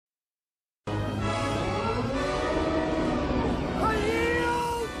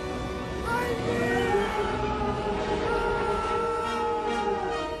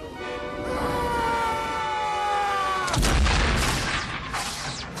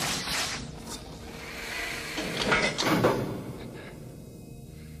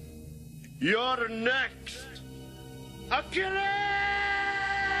You're next, Achilles!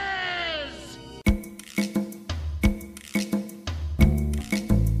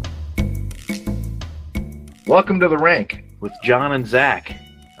 Welcome to The Rank with John and Zach.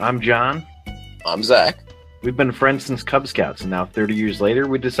 I'm John. I'm Zach. We've been friends since Cub Scouts, and now 30 years later,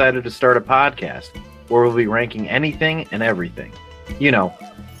 we decided to start a podcast where we'll be ranking anything and everything. You know,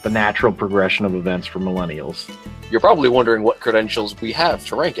 the natural progression of events for millennials. You're probably wondering what credentials we have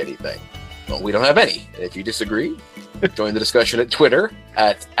to rank anything. Well, we don't have any. And if you disagree, join the discussion at Twitter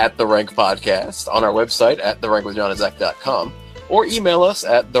at The Rank Podcast, on our website at therankwithjohnandzach.com, or email us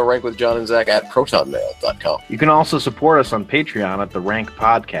at therankwithjohnandzach@protonmail.com. You can also support us on Patreon at The Rank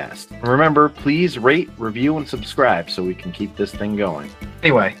Podcast. And remember, please rate, review, and subscribe so we can keep this thing going.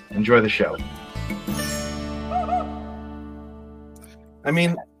 Anyway, enjoy the show. I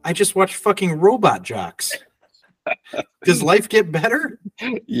mean, I just watched fucking Robot Jocks. Does life get better?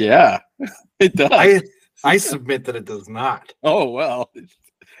 Yeah, it does. I submit that it does not. Oh, well,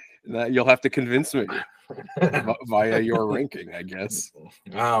 you'll have to convince me via your ranking, I guess.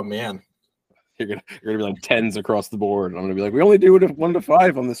 Oh, man. You're gonna be like tens across the board. And I'm gonna be like, we only do it 1 to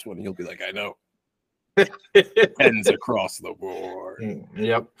 5 on this one. And you'll be like, I know. Tens across the board.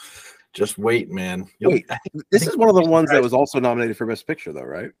 Yep. Just wait, man. Wait, this is one of the ones that was also nominated for Best Picture, though,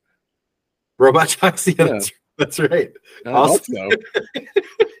 right? Robot Jocks? Yeah. That's right. I hope so.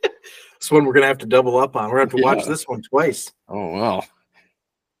 This one we're going to have to double up on. We're going to have to watch this one twice. Oh, wow.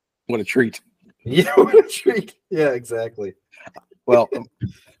 What a treat. Yeah, what a treat. Yeah, exactly. Well,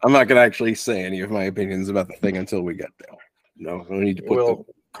 I'm not going to actually say any of my opinions about the thing until we get there. No, we need to put the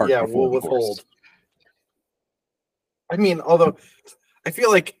cart before the horse. I mean, although I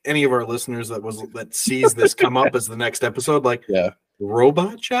feel like any of our listeners that sees this come up as the next episode, like,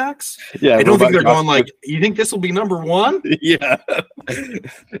 Robot Jocks? Yeah, I don't think they're going like, you think this will be number one? Yeah.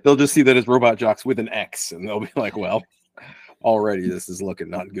 They'll just see that it's Robot Jocks with an X, and they'll be like, well, already this is looking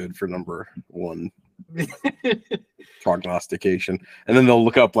not good for number one prognostication. And then they'll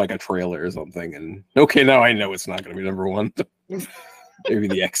look up like a trailer or something, and okay, now I know it's not going to be number one. Maybe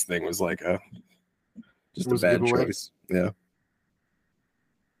the X thing was like just a bad choice. Yeah.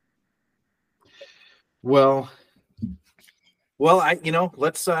 Well,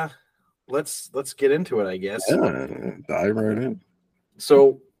 let's get into it, I guess. Yeah, dive right in.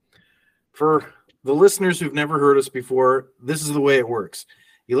 So, for the listeners who've never heard us before, this is the way it works.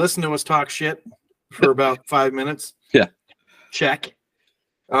 You listen to us talk shit for about 5 minutes. Yeah. Check.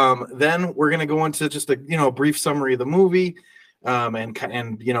 Then we're gonna go into just a brief summary of the movie, and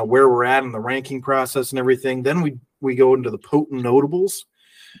where we're at in the ranking process and everything. Then we go into the potent notables,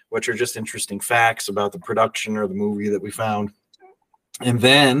 which are just interesting facts about the production or the movie that we found. And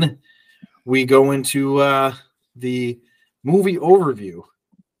then we go into the movie overview,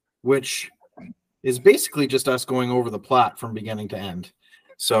 which is basically just us going over the plot from beginning to end.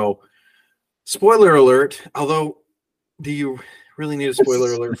 So, spoiler alert, although do you really need a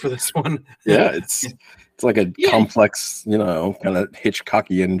spoiler alert for this one? Yeah, it's like a complex, kind of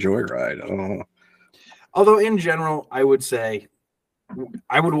Hitchcockian joyride. I don't know. Although in general, I would say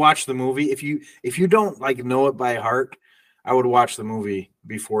I would watch the movie. If you don't know it by heart, I would watch the movie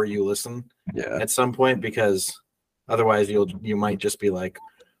before you listen at some point, because otherwise you might just be like,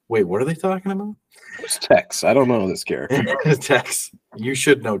 wait, what are they talking about? Who's Tex? I don't know this character. Tex. You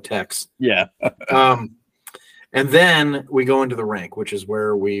should know Tex. Yeah. And then we go into the rank, which is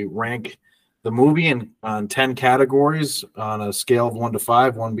where we rank the movie on 10 categories on a scale of 1 to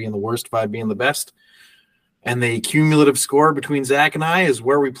 5, 1 being the worst, 5 being the best. And the cumulative score between Zach and I is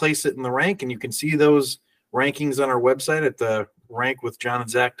where we place it in the rank. And you can see those rankings on our website at the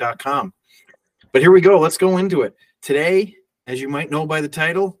rankwithjohnandzach.com. But here we go. Let's go into it. Today, as you might know by the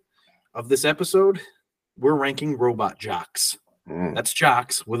title of this episode, we're ranking Robot Jocks. That's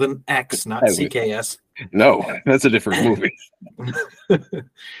Jocks with an X, not CKS. No, that's a different movie.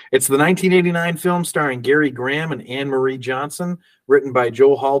 It's the 1989 film starring Gary Graham and Anne Marie Johnson, written by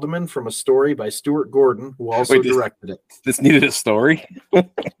Joe Haldeman from a story by Stuart Gordon, who also directed it. This needed a story?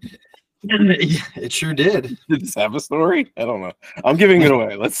 It sure did. Did this have a story? I don't know. I'm giving it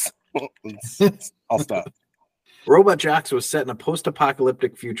away. I'll stop. Robot Jocks was set in a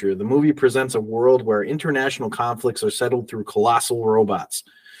post-apocalyptic future. The movie presents a world where international conflicts are settled through colossal robots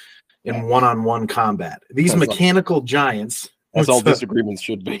in one-on-one combat. These mechanical giants, as all disagreements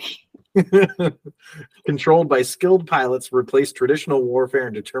should be, controlled by skilled pilots, replace traditional warfare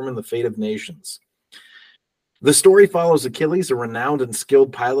and determine the fate of nations. The story follows Achilles, a renowned and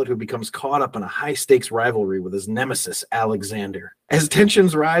skilled pilot who becomes caught up in a high-stakes rivalry with his nemesis, Alexander. As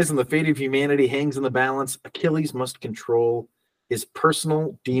tensions rise and the fate of humanity hangs in the balance, Achilles must control his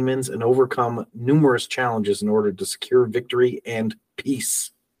personal demons and overcome numerous challenges in order to secure victory and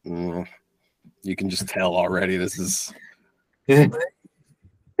peace. You can just tell already. This is. You're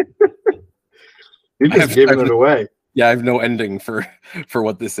just giving it away. Yeah, I have no ending for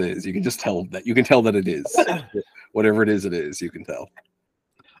what this is. You can just tell that. You can tell that it is whatever it is. It is. You can tell.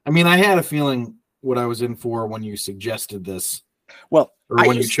 I mean, I had a feeling what I was in for when you suggested this. Well, or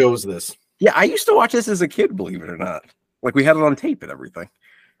when you chose this. Yeah, I used to watch this as a kid, believe it or not. Like, we had it on tape and everything.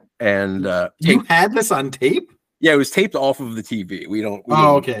 And you had this on tape? Yeah, it was taped off of the TV.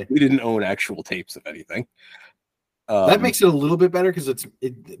 Okay. We didn't own actual tapes of anything. That makes it a little bit better because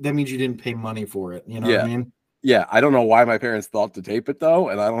that means you didn't pay money for it. You know what I mean? Yeah, I don't know why my parents thought to tape it though,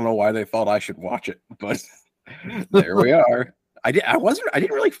 and I don't know why they thought I should watch it, but there we are. I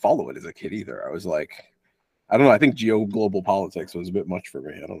didn't really follow it as a kid either. I was like, I don't know. I think global politics was a bit much for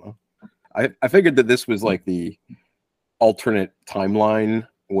me. I don't know. I figured that this was like the alternate timeline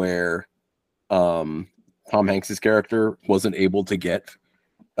where Tom Hanks's character wasn't able to get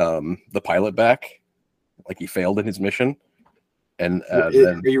the pilot back. Like, he failed in his mission. And are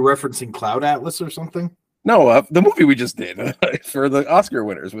you referencing Cloud Atlas or something? No, the movie we just did for the Oscar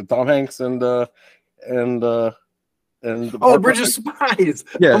winners with Tom Hanks and Bridge of Spies.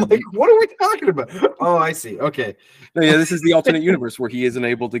 Yeah. I'm like, what are we talking about? Oh, I see. Okay. No, yeah, this is the alternate universe where he isn't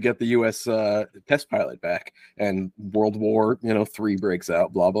able to get the U.S. Test pilot back, and World War III breaks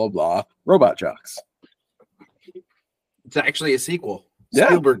out. Blah blah blah. Robot jocks. It's actually a sequel. Yeah.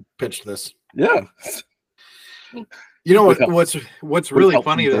 Spielberg pitched this. Yeah. You know what's really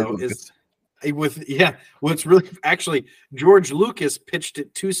funny though is what's really actually George Lucas pitched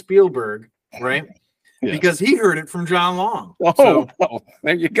it to Spielberg, right? Yeah. Because he heard it from John Long. Oh,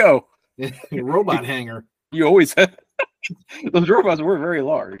 there you go. Robot hanger. You always have those robots were very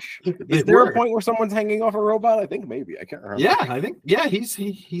large. Is there a point where someone's hanging off a robot? I think maybe. I can't remember. Yeah, I think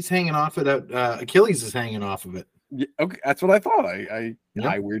he's hanging off it. Achilles is hanging off of it. Yeah, okay, that's what I thought. I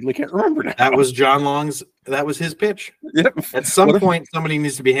weirdly can't remember now. That was John Long's. That was his pitch. Yep. At some point, somebody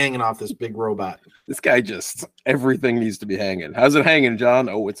needs to be hanging off this big robot. This guy everything needs to be hanging. How's it hanging, John?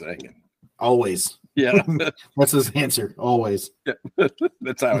 Oh, it's hanging. Always. Yeah. That's his answer. Always. Yeah.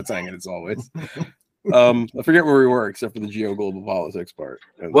 That's how it's hanging. It's always. I forget where we were except for the global politics part.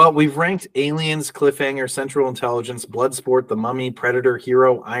 Well, we've ranked Aliens, Cliffhanger, Central Intelligence, Bloodsport, The Mummy, Predator,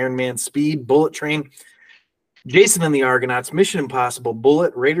 Hero, Iron Man, Speed, Bullet Train, Jason and the Argonauts, Mission Impossible,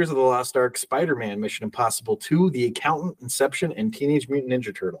 Bullet, Raiders of the Lost Ark, Spider-Man, Mission Impossible 2, The Accountant, Inception, and Teenage Mutant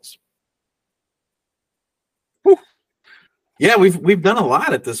Ninja Turtles. Whew. Yeah, we've done a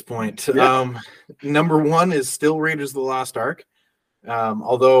lot at this point. Yeah. Number one is still Raiders of the Lost Ark,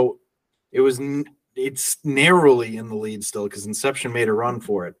 although it's narrowly in the lead still because Inception made a run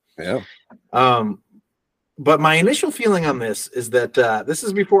for it. Yeah. But my initial feeling on this is that this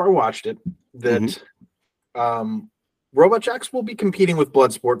is before I watched it, that Robot Jocks will be competing with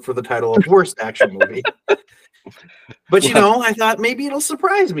Bloodsport for the title of worst action movie. But I thought maybe it'll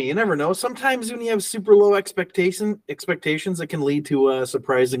surprise me. You never know. Sometimes when you have super low expectations, it can lead to a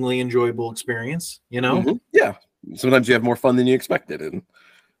surprisingly enjoyable experience. Mm-hmm. Yeah. Sometimes you have more fun than you expected, and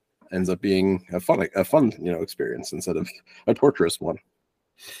ends up being a fun experience instead of a torturous one.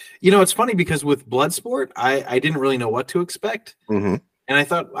 It's funny because with Bloodsport, I didn't really know what to expect. Mm-hmm. And I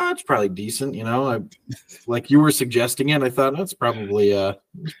thought, it's probably decent. Like you were suggesting it. I thought that's probably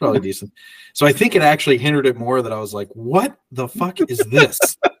decent. So I think it actually hindered it more that I was like, what the fuck is this?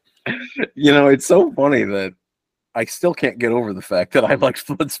 It's so funny that I still can't get over the fact that I liked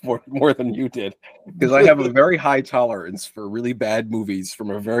Bloodsport more than you did, because I have a very high tolerance for really bad movies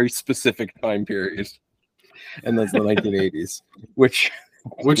from a very specific time period. And that's the 1980s, which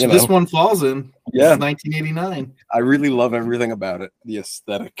this one falls in. Yeah, 1989. I really love everything about it, the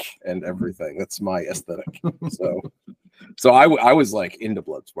aesthetic and everything. That's my aesthetic. So I was like into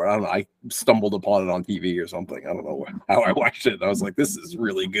Bloodsport. I don't know. I stumbled upon it on TV or something. I don't know how I watched it. I was like, this is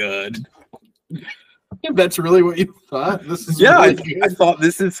really good. That's really what you thought? This is I thought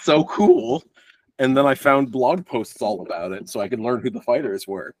this is so cool. And then I found blog posts all about it so I could learn who the fighters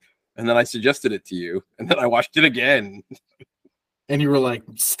were. And then I suggested it to you. And then I watched it again. And you were like,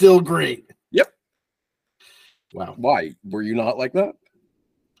 still great. Yep. Wow. Why? Were you not like that?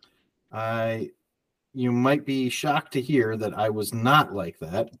 You might be shocked to hear that I was not like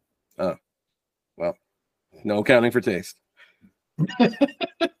that. Oh. Well, no accounting for taste.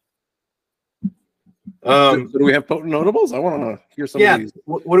 So do we have potent notables? I want to hear some of these.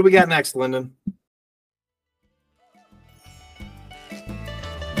 What do we got next, Lyndon?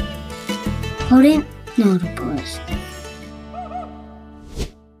 Potent notables.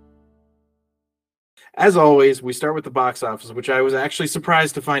 as always, we start with the box office, which I was actually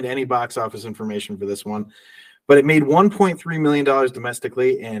surprised to find any box office information for this one. But it made $1.3 million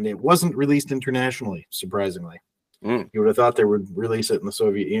domestically, and it wasn't released internationally, surprisingly. You would have thought they would release it in the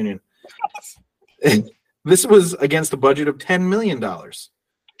Soviet Union. This was against a budget of $10 million.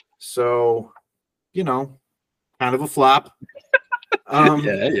 So, you know, kind of a flop.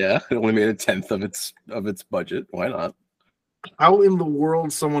 Yeah. It only made a tenth of its budget. Why not? How in the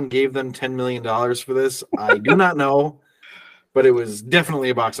world someone gave them $10 million for this, I do not know. But it was definitely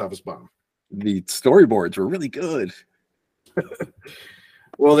a box office bomb. The storyboards were really good.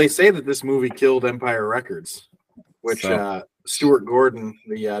 Well, they say that this movie killed Empire Records, which Stuart Gordon,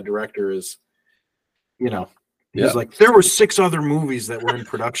 the director, is, he's like, there were 6 other movies that were in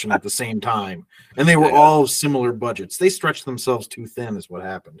production at the same time, and they were all similar budgets. They stretched themselves too thin is what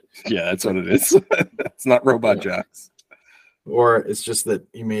happened. Yeah, that's what it is. It's not Robot Jocks. Or it's just that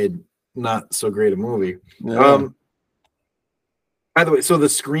he made not so great a movie. Yeah. By the way, so the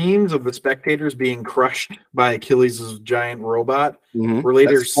screams of the spectators being crushed by Achilles' giant robot were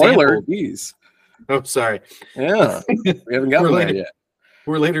later sampled. Geez. Oh, sorry. Yeah, we haven't gotten there yet.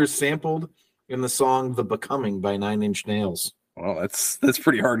 Were later sampled in the song "The Becoming" by Nine Inch Nails. Well, that's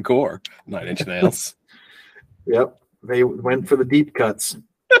pretty hardcore. 9 Inch Nails. Yep, they went for the deep cuts.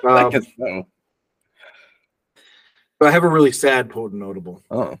 I guess so. But I have a really sad potent notable.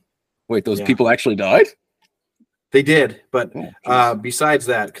 Oh, wait, those people actually died? They did, but besides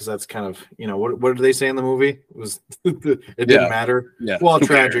that, because that's kind of, what did they say in the movie? It didn't matter. Yeah. Well,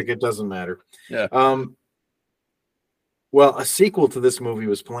 tragic. It doesn't matter. Yeah. Well, a sequel to this movie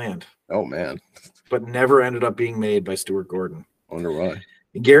was planned. Oh man. But never ended up being made by Stuart Gordon. Wonder why.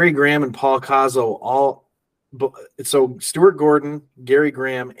 Gary Graham and Paul Kozlo so Stuart Gordon, Gary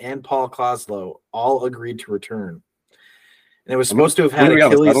Graham, and Paul Kozlo all agreed to return. And it was supposed to have had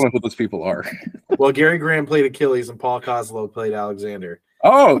Achilles. I don't know who those people are. Well, Gary Graham played Achilles and Paul Kozlo played Alexander.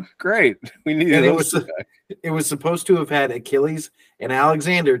 Oh, great. We need it was supposed to have had Achilles and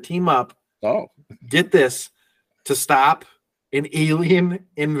Alexander team up. Oh. Get this, to stop an alien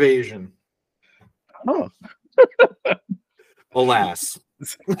invasion. Oh. Alas.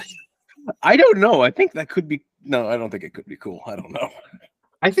 I don't know. I think that could be I don't think it could be cool. I don't know.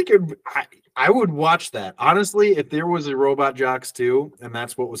 I think I would watch that. Honestly, if there was a Robot Jocks 2 and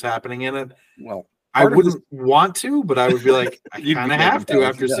that's what was happening in it, well, I wouldn't want to, but I would be like, I kind of have to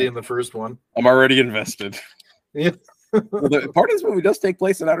after seeing the first one. I'm already invested. Yeah. Well, part of this movie does take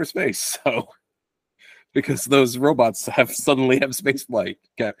place in outer space, so because those robots suddenly have space flight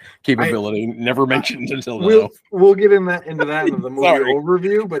capability, never mentioned until now. We'll get into that in the movie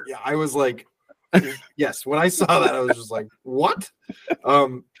overview, but yeah, I was like, yes, when I saw that, I was just like, what?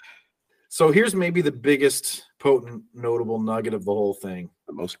 So here's maybe the biggest potent, notable nugget of the whole thing.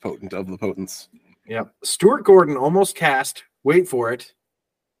 The most potent of the potents. Yeah. Stuart Gordon almost cast, wait for it.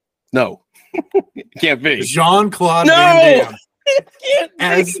 No. It can't be. Jean-Claude Van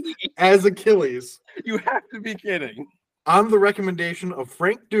Damme as Achilles. You have to be kidding. On the recommendation of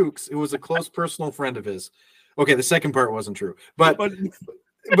Frank Dukes, who was a close personal friend of his. Okay, the second part wasn't true. But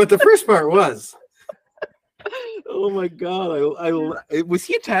the first part was. Oh my god! Was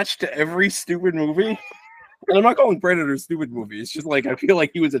he attached to every stupid movie? And I'm not calling Predator a stupid movie. It's just like I feel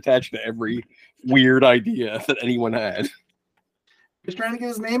like he was attached to every weird idea that anyone had. He's trying to get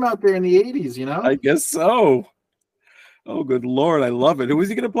his name out there in the 80s, I guess so. Oh, good lord! I love it. Who was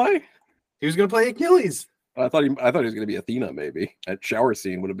he going to play? He was going to play Achilles. I thought he was going to be Athena. Maybe that shower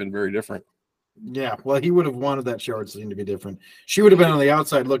scene would have been very different. Yeah, well, he would have wanted that shower scene to be different. She would have been on the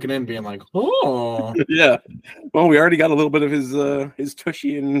outside looking in, being like, "Oh, yeah." Well, we already got a little bit of his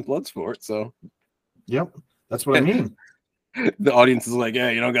tushy in Bloodsport, so. Yep, that's what I mean. The audience is like, "Yeah,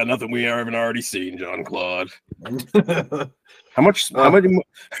 you don't got nothing we haven't already seen, Jean-Claude." How much?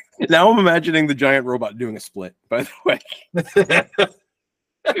 Now I'm imagining the giant robot doing a split. By the way, that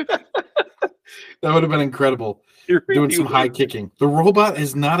would have been incredible. Doing some high kicking. The robot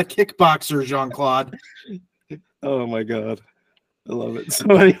is not a kickboxer, Jean-Claude. Oh my god, I love it. So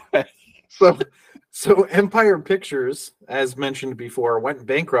anyway, so Empire Pictures, as mentioned before, went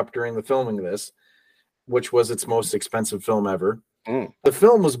bankrupt during the filming of this, which was its most expensive film ever. The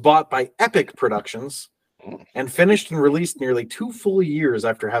film was bought by Epic Productions and finished and released nearly 2 full years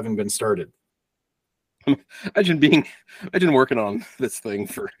after having been started. Imagine working on this thing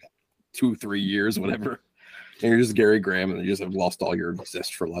for 2-3 years, whatever. And you're just Gary Graham, and you just have lost all your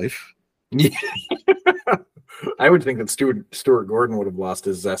zest for life. Yeah. I would think that Stuart Gordon would have lost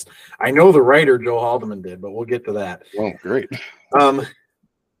his zest. I know the writer Joe Haldeman did, but we'll get to that. Oh, great.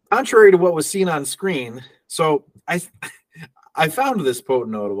 Contrary to what was seen on screen, so I found this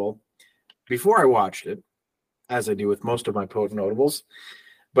potent notable before I watched it, as I do with most of my potent notables.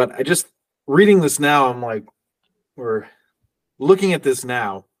 But I just reading this now, I'm like, or looking at this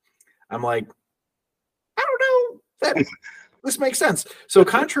now, I'm like, I don't know. This makes sense. So,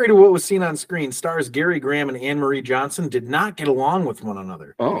 contrary to what was seen on screen, stars Gary Graham and Anne Marie Johnson did not get along with one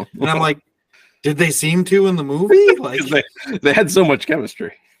another. Oh, and I'm like, did they seem to in the movie? Like, they had so much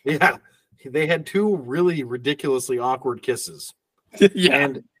chemistry. Yeah, they had two really ridiculously awkward kisses.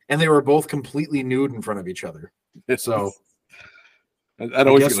 Yeah, and they were both completely nude in front of each other. So that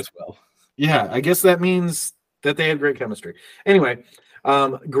always goes well. Yeah, I guess that means that they had great chemistry. Anyway,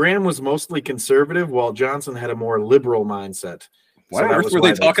 Graham was mostly conservative, while Johnson had a more liberal mindset. Why on earth were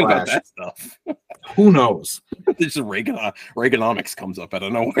they talking about that stuff? Who knows? Just Reaganomics comes up out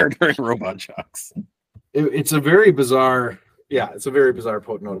of nowhere during Robot Jocks. It's a very bizarre, it's a very bizarre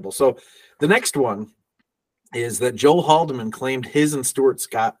potent notable. So the next one is that Joe Haldeman claimed his and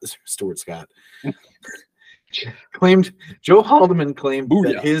Joe Haldeman claimed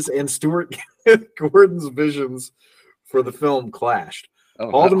that his and Stuart Gordon's visions for the film clashed.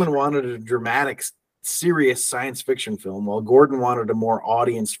 Haldeman wanted a dramatic, serious science fiction film, while Gordon wanted a more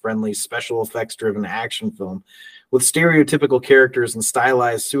audience-friendly, special effects-driven action film with stereotypical characters and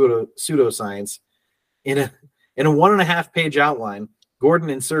stylized pseudoscience. In a 1.5-page outline, Gordon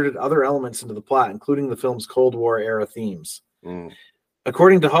inserted other elements into the plot, including the film's Cold War-era themes.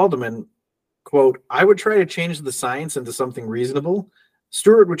 According to Haldeman, quote, I would try to change the science into something reasonable.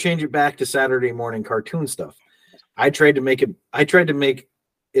 Stewart would change it back to Saturday morning cartoon stuff. I tried to make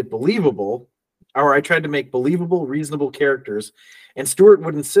it believable, or I tried to make believable, reasonable characters, and Stewart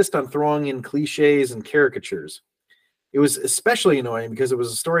would insist on throwing in cliches and caricatures. It was especially annoying because it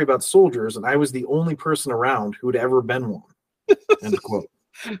was a story about soldiers, and I was the only person around who'd ever been one. End quote.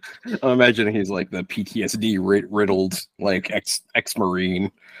 I'm imagining he's like the PTSD riddled, like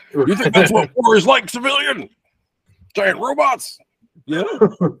ex-Marine. You think that's what war is like, civilian? Giant robots. Yeah,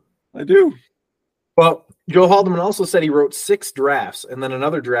 I do. Well, Joe Haldeman also said he wrote 6 drafts, and then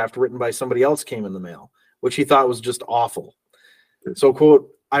another draft written by somebody else came in the mail, which he thought was just awful. So, quote,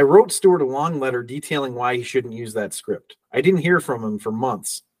 I wrote Stewart a long letter detailing why he shouldn't use that script. I didn't hear from him for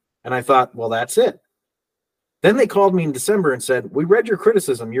months, and I thought, well, that's it. Then they called me in December and said, we read your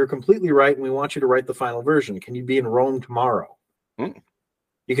criticism. You're completely right, and we want you to write the final version. Can you be in Rome tomorrow?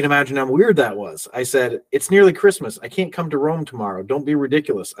 You can imagine how weird that was. I said, it's nearly Christmas. I can't come to Rome tomorrow. Don't be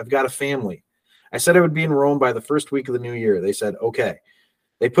ridiculous. I've got a family. I said I would be in Rome by the first week of the new year. They said, okay.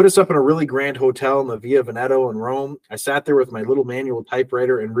 They put us up in a really grand hotel in the Via Veneto in Rome. I sat there with my little manual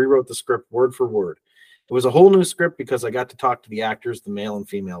typewriter and rewrote the script word for word. It was a whole new script because I got to talk to the actors, the male and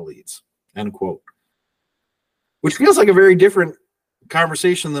female leads. End quote. Which feels like a very different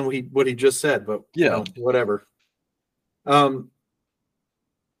conversation than what he just said, but whatever.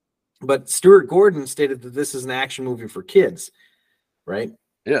 But Stuart Gordon stated that this is an action movie for kids, right?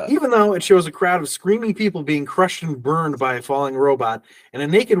 Yeah. Even though it shows a crowd of screaming people being crushed and burned by a falling robot and a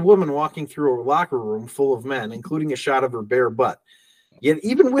naked woman walking through a locker room full of men, including a shot of her bare butt. Yet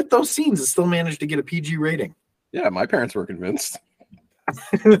even with those scenes, it still managed to get a PG rating. Yeah, my parents were convinced.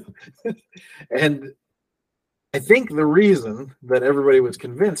 And I think the reason that everybody was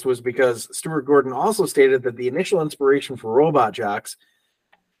convinced was because Stuart Gordon also stated that the initial inspiration for Robot Jocks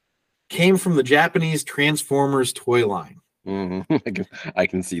came from the Japanese Transformers toy line. I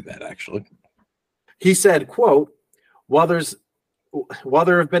can see that, actually. He said, quote, while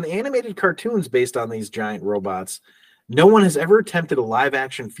there have been animated cartoons based on these giant robots, no one has ever attempted a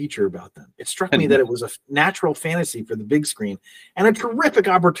live-action feature about them. It struck me that it was a natural fantasy for the big screen and a terrific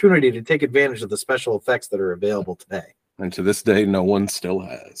opportunity to take advantage of the special effects that are available today. And to this day, no one still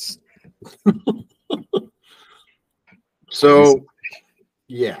has. So,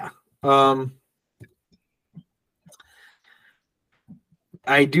 yeah.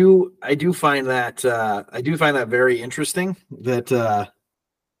 I do find that very interesting that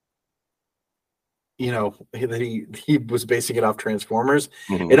that he was basing it off Transformers.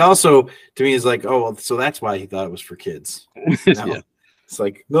 It also to me is like, oh, well, so that's why he thought it was for kids. Yeah. It's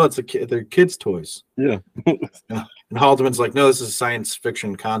like, no, they're kids' toys. Yeah. And Haldeman's like, no, this is a science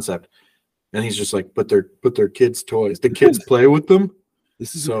fiction concept. And he's just like, but they're kids' toys. The kids play with them.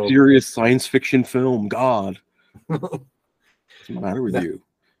 This is a serious science fiction film. God. What's the matter with you?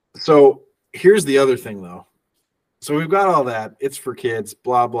 So here's the other thing, though. So we've got all that. It's for kids,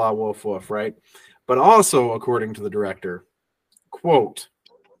 blah, blah, woof, woof, right? But also, according to the director, quote,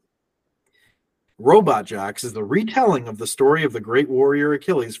 Robot Jocks is the retelling of the story of the great warrior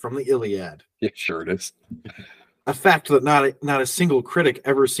Achilles from the Iliad. Yeah, sure it is. a fact that not a single critic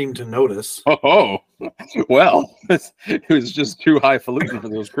ever seemed to notice. Oh, well, it was just too highfalutin for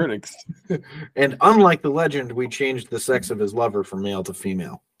those critics. And unlike the legend, we changed the sex of his lover from male to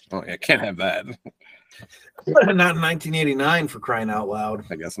female. Oh, yeah, can't have that. Not in 1989, for crying out loud.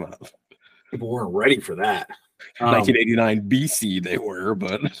 I guess not. People weren't ready for that. 1989 BC they were,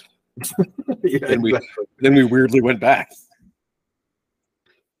 but Yeah, then we exactly. then we weirdly went back.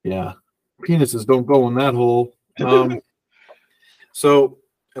 Yeah. Penises don't go in that hole. So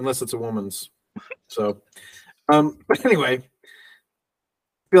unless it's a woman's. So but anyway, I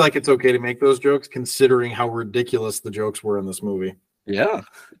feel like it's okay to make those jokes considering how ridiculous the jokes were in this movie. Yeah.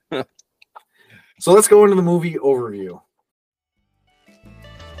 So let's go into the movie overview.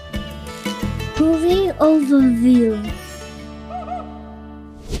 Movie overview.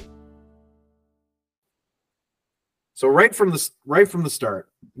 So right from the start,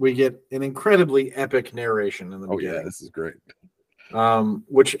 we get an incredibly epic narration in the Oh beginning. yeah, this is great.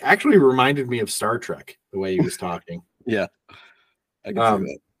 Which actually reminded me of Star Trek, the way he was talking. Yeah. I can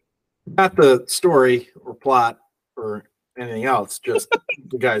see Not the story or plot or anything else, just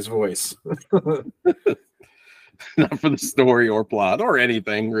the guy's voice. that. Not for the story or plot or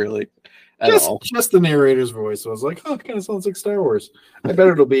anything really at all. Just the narrator's voice. So I was like, oh, it kind of sounds like Star Wars. I bet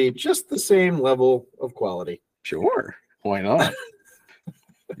it'll be just the same level of quality. Sure. Why not?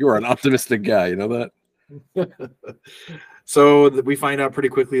 You are an optimistic guy, you know that? So we find out pretty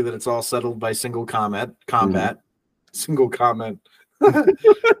quickly that it's all settled by single combat. Single comment.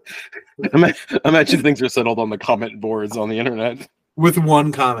 Imagine things are settled on the comment boards on the internet. With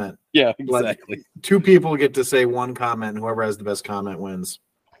one comment. Yeah, exactly. Two people get to say one comment, and whoever has the best comment wins.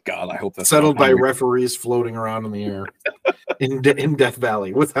 God, I hope that's Settled not by how referees floating around in the air in Death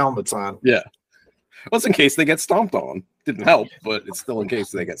Valley with helmets on. Yeah. Well, it's in case they get stomped on. Didn't help, but it's still in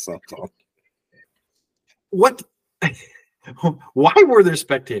case they get stomped on. What? Why were there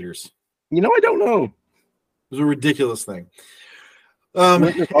spectators? You know, I don't know. It was a ridiculous thing.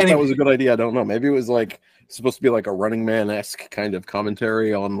 Whoever thought Anyway, that was a good idea. I don't know. Maybe it was like supposed to be like a Running Man-esque kind of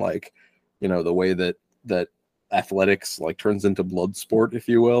commentary on like, you know, the way that athletics like turns into blood sport, if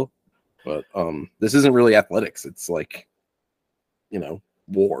you will. But this isn't really athletics. It's like, you know,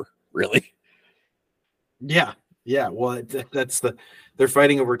 war, really. yeah. Well, they're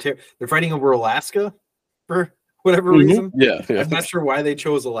fighting over Alaska for whatever reason. Yeah. I'm not sure why they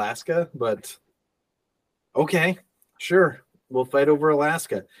chose Alaska, but okay, sure, we'll fight over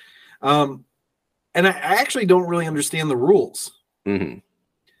Alaska. And I actually don't really understand the rules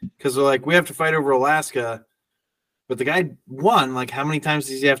because they're like, we have to fight over Alaska, but the guy won. Like, how many times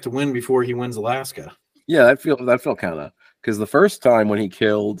does he have to win before he wins Alaska? Yeah, that felt kind of, because the first time when he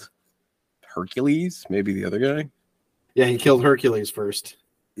killed Hercules, maybe the other guy. Yeah, he killed Hercules first.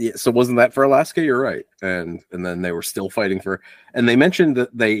 Yeah, so wasn't that for Alaska? You're right. And then they were still fighting for, and they mentioned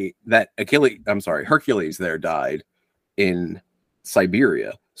that Hercules there died in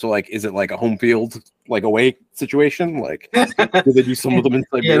Siberia. So like, is it like a home field, like away situation? Like, do they do some of them in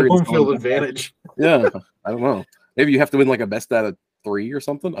Siberia? Yeah, home field advantage. Yeah, I don't know. Maybe you have to win like a best out of 3 or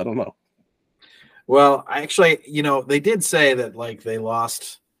something. I don't know. Well, actually, they did say that like they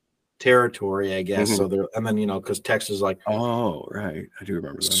lost territory, I guess. So they're, and then because Texas is like, oh right, I do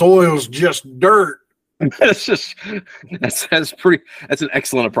remember that. Soil's just dirt. that's an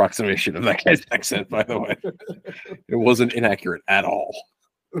excellent approximation of that guy's accent, by the way. It wasn't inaccurate at all.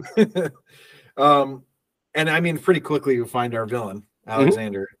 And I mean, pretty quickly you find our villain,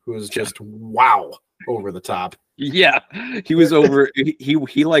 Alexander, who is just wow over the top. Yeah, he was over.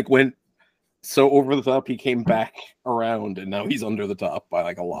 he like went so over the top. He came back around, and now he's under the top by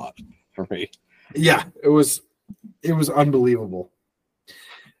like a lot for me. Yeah, it was unbelievable.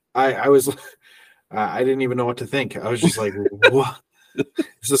 I was. I didn't even know what to think. I was just like, what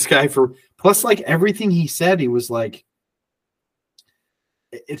is this guy for? Plus, like everything he said, he was like,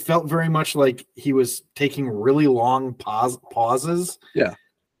 it felt very much like he was taking really long pauses. Yeah.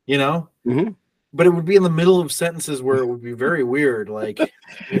 But it would be in the middle of sentences where it would be very weird. Like,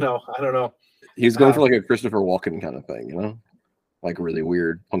 I don't know. He's going for like a Christopher Walken kind of thing, like really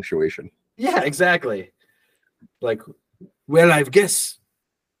weird punctuation. Yeah, exactly. Like, well, I guess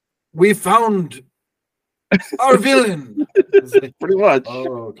we found our villain. Like, pretty much.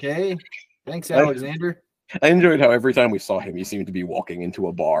 Oh, okay. Thanks, Alexander. I enjoyed how every time we saw him, he seemed to be walking into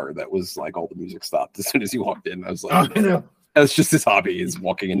a bar that was like all the music stopped as soon as he walked in. I was like, I know. That's just his hobby, is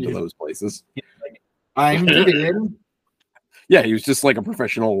walking into those places. I'm in. Yeah, he was just like a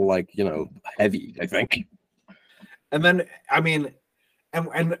professional, like, heavy, I think. And then, I mean,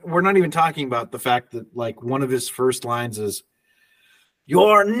 and we're not even talking about the fact that like one of his first lines is,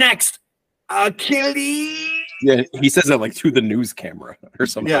 "You're next, Achilles." Yeah, he says that like to the news camera or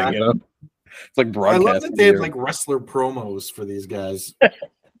something. Yeah. You know, it's like I broadcast. love that they have like wrestler promos for these guys.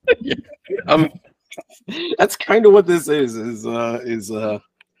 That's kind of what this is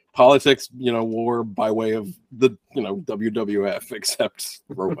politics, war by way of the WWF, except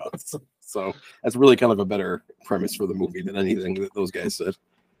robots. So that's really kind of a better premise for the movie than anything that those guys said.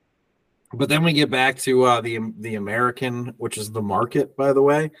 But then we get back to the American, which is the market, by the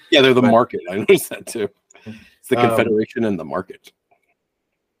way. Yeah, they're the market. I noticed that too. It's the Confederation and the market.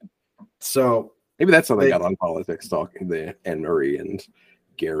 So maybe that's how they got on politics, talking to Anne Murray and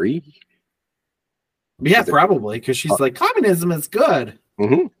Gary. Yeah, probably, because she's like, communism is good.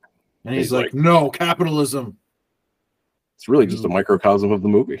 Mm-hmm. And he's like, no, capitalism. It's really just a microcosm of the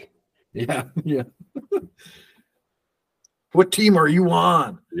movie. Yeah, yeah. What team are you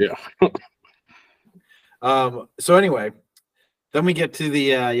on? Yeah. So anyway, then we get to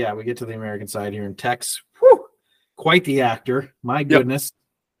the American side here, and Tex, whew, quite the actor. My goodness.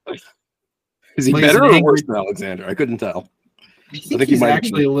 Is he better or worse than Alexander? I couldn't tell. I think he's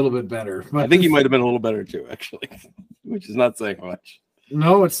actually a little bit better. I think he might have been a little better too, actually, which is not saying much.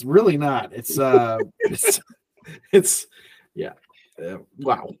 No, it's really not. It's yeah.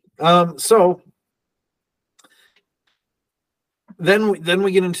 Wow. So then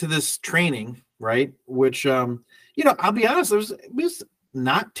we get into this training, right? Which I'll be honest, it was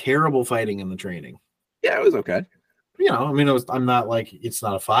not terrible fighting in the training. Yeah, it was okay. I'm not like it's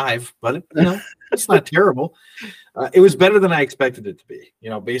not a 5, but it's not terrible. It was better than I expected it to be,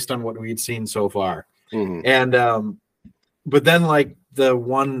 based on what we'd seen so far. Mm-hmm. And but then like the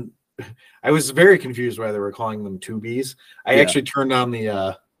one, I was very confused why they were calling them 2Bs. I actually turned on the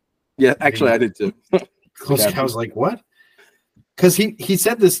I did too. I was like, what? Because he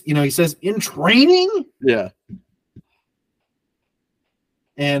said this, he says in training. Yeah.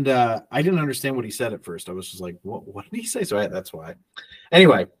 And I didn't understand what he said at first. I was just like, what did he say? So that's why.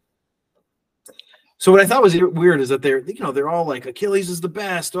 Anyway, so what I thought was weird is that they're all like, Achilles is the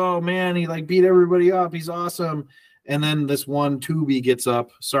best. Oh man, he like beat everybody up. He's awesome. And then this one 2B gets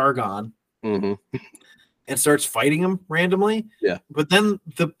up, Sargon, mm-hmm. and starts fighting him randomly. Yeah. But then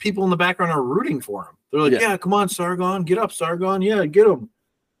the people in the background are rooting for him. They're like, yeah come on, Sargon, get up, Sargon. Yeah, get him.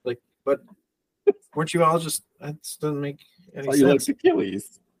 Like, but weren't you all just, that doesn't make any sense. You like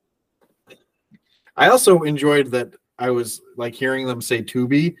Achilles. I also enjoyed that I was like hearing them say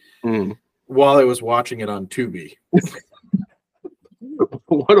Tubi while I was watching it on Tubi.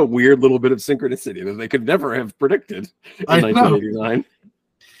 What a weird little bit of synchronicity that they could never have predicted in 1989.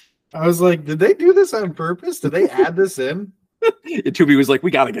 I was like, did they do this on purpose? Did they add this in? Tubi was like,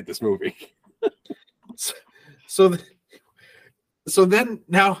 we got to get this movie. So then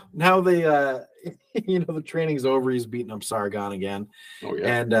now they the training's over. He's beating up Sargon again. Oh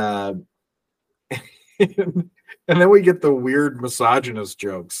yeah. And and then we get the weird misogynist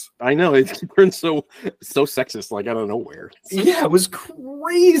jokes. I know, it turned so sexist, like out of nowhere. Yeah, it was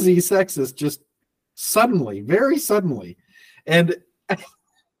crazy sexist, just suddenly, very suddenly. And I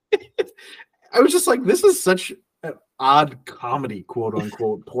was just like, this is such an odd comedy, quote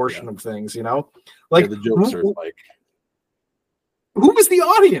unquote, portion of things, Like the jokes are like, who was the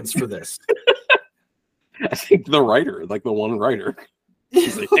audience for this? I think the writer, like the one writer.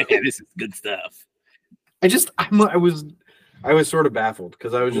 He's like, hey, this is good stuff. I was sort of baffled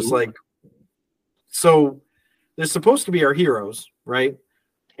because I was just like, so they're supposed to be our heroes, right?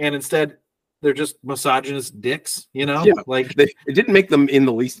 And instead they're just misogynist dicks, Yeah, like it didn't make them in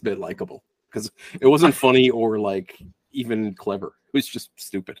the least bit likable because it wasn't funny or like even clever. It was just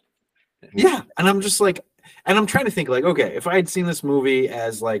stupid. Yeah, and I'm just like, and I'm trying to think like, okay, if I had seen this movie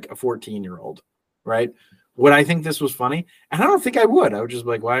as like a 14-year-old, right? Would I think this was funny? And I don't think I would. I would just be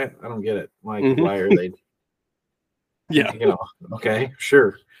like, why? I don't get it. Like, why are they? Yeah. Okay,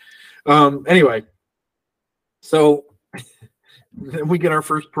 sure. Anyway, so then we get our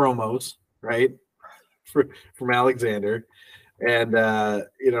first promos, right? From Alexander. And,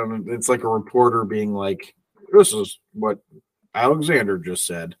 it's like a reporter being like, this is what Alexander just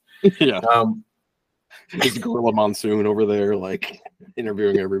said. Yeah. There's Gorilla Monsoon over there, like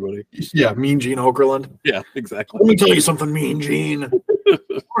interviewing everybody. Yeah, Mean Gene Okerlund. Yeah, exactly. Let me tell you something, Mean Gene.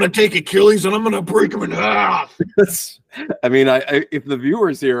 I'm gonna take Achilles and I'm gonna break him in half. I mean, I if the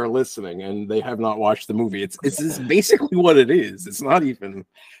viewers here are listening and they have not watched the movie, it's basically what it is. It's not even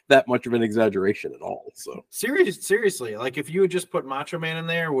that much of an exaggeration at all. So seriously, like if you had just put Macho Man in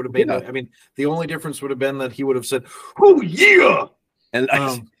there, it would have been. I mean, the only difference would have been that he would have said, "Oh yeah," and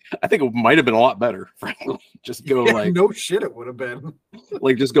I think it might have been a lot better, frankly. Just go like no shit, it would have been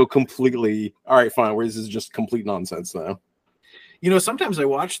like just go completely. All right, fine. Where this is just complete nonsense now. sometimes I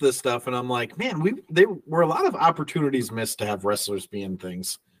watch this stuff and I'm like, man, there were a lot of opportunities missed to have wrestlers be in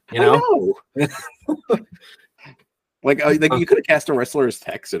things. I know. Like you could have cast a wrestler as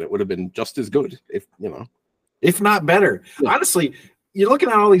Tex and it would have been just as good if not better. Yeah. Honestly, you're looking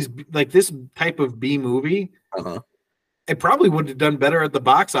at all these like this type of B movie. It probably would have done better at the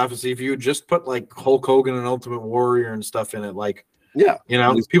box office if you had just put like Hulk Hogan and Ultimate Warrior and stuff in it. Like,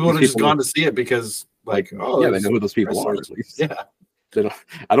 people would have just gone to see it because like, they know who those people are at least. Yeah.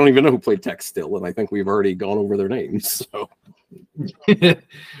 I don't even know who played Tex still, and I think we've already gone over their names. So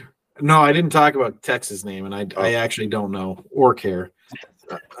no, I didn't talk about Tex's name, and I actually don't know or care.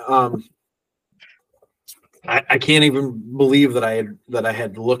 I can't even believe that I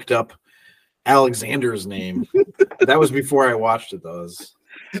had looked up Alexander's name. That was before I watched it, though.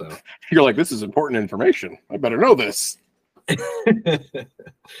 So you're like, this is important information. I better know this.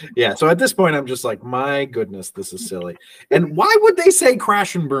 Yeah. So at this point, I'm just like, my goodness, this is silly. And why would they say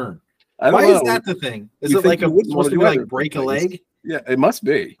crash and burn? Why is that the thing? Is it like supposed to be like break a leg? Yeah, it must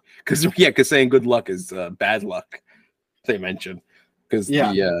be because saying good luck is bad luck. They mention because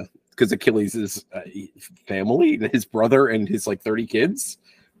Achilles' family, his brother and his like 30 kids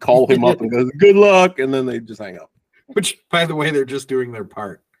call him up and goes good luck, and then they just hang up. Which, by the way, they're just doing their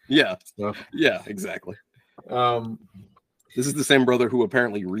part. Yeah. So. Yeah, exactly. This is the same brother who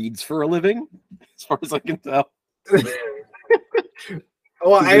apparently reads for a living, as far as I can tell.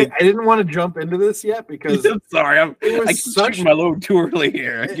 Well, I didn't want to jump into this yet because sorry, I keep shooting my load too early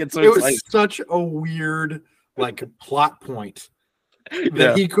here. I get so excited. Was such a weird like plot point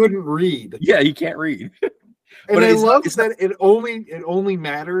that he couldn't read. Yeah, he can't read. And I love that it only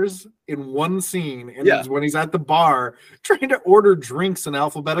matters in one scene, and it's when he's at the bar trying to order drinks in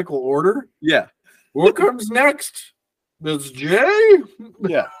alphabetical order. Yeah. What comes next? There's Jay.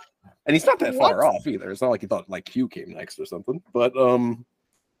 Yeah. And he's not that far off either. It's not like he thought like Q came next or something. But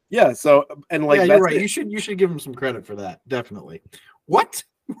yeah, so and like you're right. You should give him some credit for that. Definitely. What?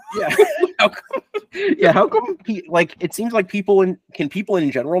 Yeah. How come he like it seems like people in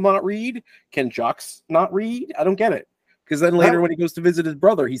general not read? Can jocks not read? I don't get it. Because then later when he goes to visit his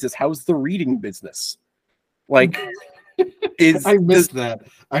brother, he says, how's the reading business? Like I missed that.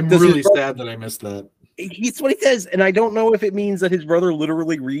 I'm really sad that I missed that. He's what he says, and I don't know if it means that his brother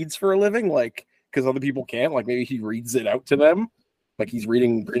literally reads for a living, like because other people can't. Like maybe he reads it out to them, like he's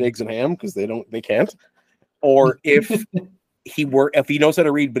reading Green Eggs and Ham because they can't, or if if he knows how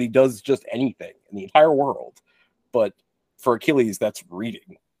to read, but he does just anything in the entire world. But for Achilles, that's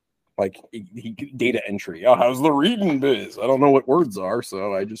reading, like he data entry. Oh, how's the reading biz? I don't know what words are,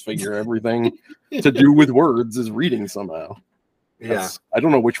 so I just figure everything to do with words is reading somehow. I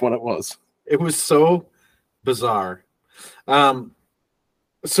don't know which one it was. It was so bizarre.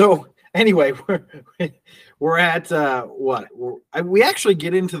 So anyway, we're at what? We actually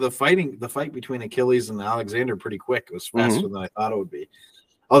get into the fight between Achilles and Alexander pretty quick. It was faster than I thought it would be.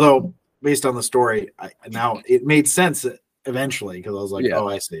 Although, based on the story, now it made sense eventually because I was like, oh,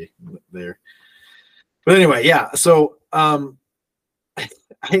 I see there. But anyway, yeah. So I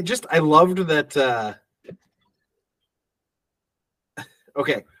loved that.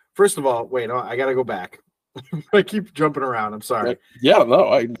 Okay. First of all, wait, I got to go back. I keep jumping around. I'm sorry. Yeah,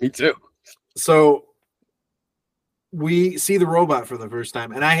 no, me too. So we see the robot for the first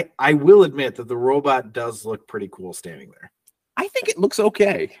time, and I will admit that the robot does look pretty cool standing there. I think it looks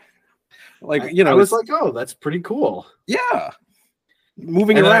okay. Like, I was like, oh, that's pretty cool. Yeah.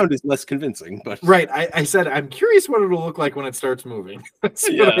 Moving around is less convincing, but right. I said I'm curious what it'll look like when it starts moving. That's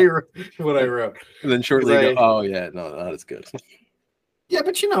what I wrote. And then shortly go, oh yeah, no, not as good. Yeah,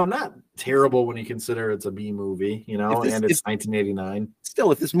 but not terrible when you consider it's a B movie, and it's 1989.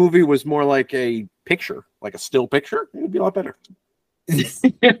 Still, if this movie was more like a picture, like a still picture, it would be a lot better.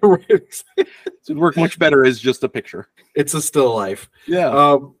 Yeah, right. It would work much better as just a picture. It's a still life.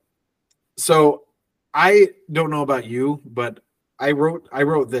 Yeah. So I don't know about you, but I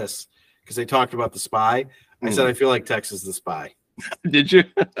wrote this because they talked about the spy. I said I feel like Tex is the spy. Did you?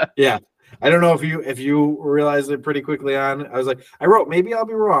 Yeah. I don't know if you realized it pretty quickly on. I was like, I wrote, maybe I'll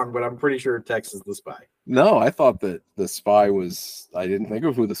be wrong, but I'm pretty sure Tex is the spy. No, I thought that the spy was. I didn't think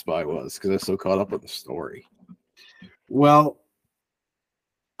of who the spy was because I was so caught up with the story. Well,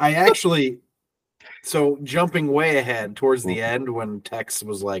 I actually. So jumping way ahead towards the end when Tex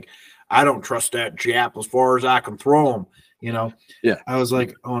was like, I don't trust that Jap as far as I can throw him. Yeah. I was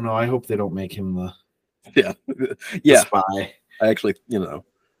like, oh no, I hope they don't make him the spy. I actually,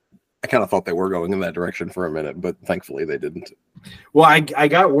 I kind of thought they were going in that direction for a minute, but thankfully they didn't. Well, I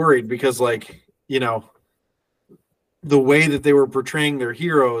got worried because, the way that they were portraying their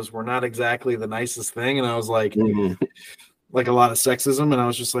heroes were not exactly the nicest thing. And I was like, like a lot of sexism, and I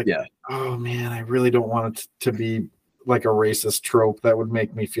was just like, Yeah. oh man, I really don't want it to be like a racist trope. That would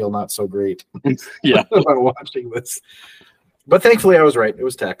make me feel not so great Yeah. about watching this. But thankfully, I was right. It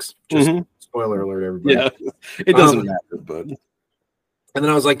was Tex. Just Mhm. spoiler alert, everybody. Yeah. It doesn't Um, matter, but And then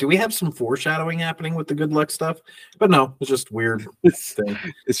I was like, do we have some foreshadowing happening with the good luck stuff? But no, it's just weird it's, thing.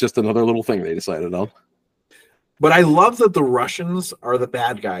 it's just another little thing they decided on. But I love that the Russians are the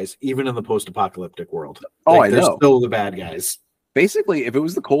bad guys, even in the post-apocalyptic world. Oh, I they're know. still the bad guys. Basically, if it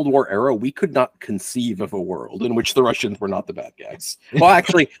was the Cold War era, we could not conceive of a world in which the Russians were not the bad guys. Well,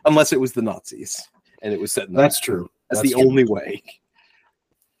 actually, unless it was the Nazis and it was set in That's true. That's That's the true. only way.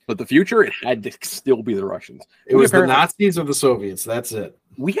 But the future, it had to still be the Russians. It was the apparently- Nazis or the Soviets. That's it.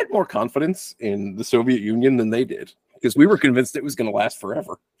 We had more confidence in the Soviet Union than they did because we were convinced it was going to last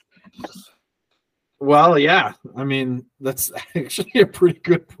forever. Well, yeah. I mean, that's actually a pretty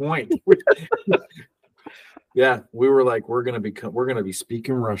good point. Yeah, we were like, we're gonna be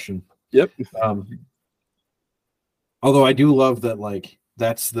speaking Russian. Yep. Although I do love that, like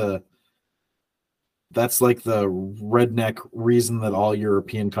that's like the redneck reason that all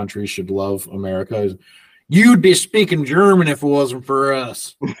European countries should love America is you'd be speaking German if it wasn't for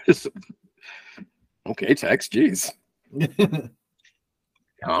us. Okay, Tex, jeez.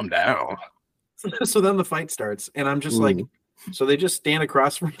 Calm down. So then the fight starts, and I'm just like, so they just stand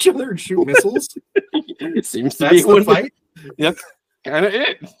across from each other and shoot missiles. It seems to That's be the one fight. Yep, kind of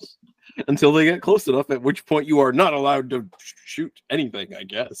it. Until they get close enough, at which point you are not allowed to shoot anything, I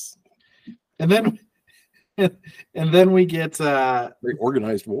guess. And then we get Very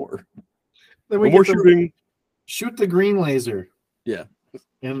organized war. then we No more get the- shooting. shoot the green laser. Yeah.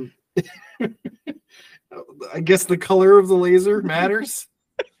 And I guess the color of the laser matters.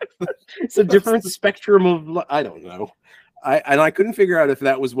 It's a different spectrum of I don't know. I couldn't figure out if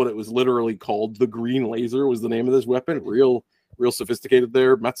that was what it was literally called. The green laser was the name of this weapon. Real sophisticated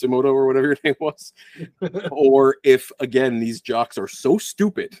there, Matsumoto or whatever your name was. Or if again these jocks are so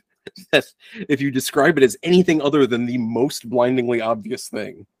stupid that if you describe it as anything other than the most blindingly obvious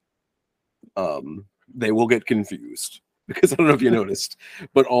thing, they will get confused. Because I don't know if you noticed,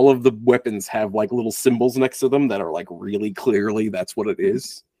 but all of the weapons have like little symbols next to them that are like really clearly that's what it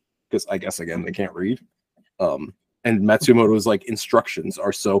is. Because I guess again they can't read. And Matsumoto's like instructions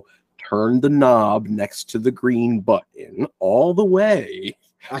are so turn the knob next to the green button all the way.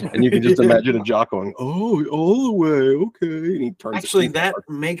 And you can just imagine a jock going, oh, all the way, okay. And he turns Actually, it that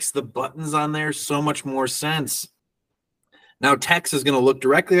makes the buttons on there so much more sense. Now Tex is going to look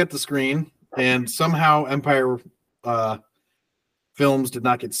directly at the screen, and somehow Empire Films did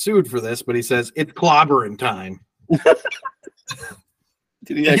not get sued for this, but he says it's clobbering time.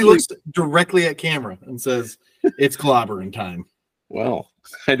 Did he He actually? looks directly at camera and says it's clobbering time. Well,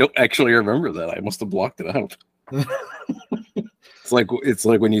 I don't actually remember that. I must have blocked it out. It's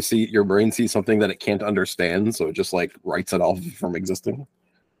like when you see your brain see something that it can't understand, so it just like writes it off from existing.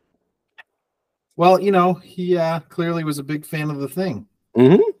 Well, you know, he clearly was a big fan of the thing.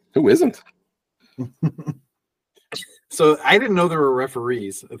 Mm-hmm. Who isn't? So I didn't know there were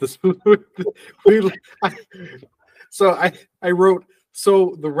referees at this. I wrote,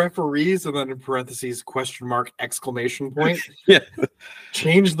 so the referees, and then in parentheses, question mark, exclamation point. Yeah.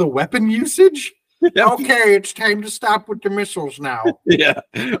 Change the weapon usage? Yeah. Okay, it's time to stop with the missiles now. Yeah,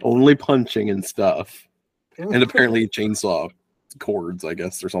 only punching and stuff, and apparently chainsaw cords, I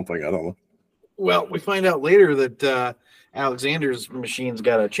guess, or something. I don't know. Well, we find out later that Alexander's machine's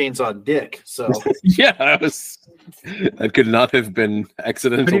got a chainsaw dick. So Yeah, that could not have been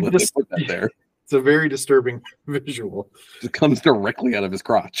accidental that they put that there. it's a very disturbing visual. It comes directly out of his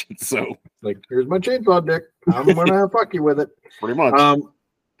crotch. So Like, here's my chainsaw dick. I'm gonna fuck you with it. pretty much.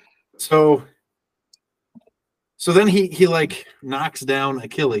 So then he like knocks down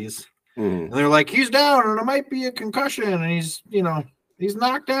Achilles, Mhm. and they're like, he's down, and it might be a concussion, and he's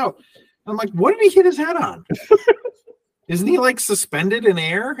knocked out. I'm like, what did he hit his head on? Isn't he like suspended in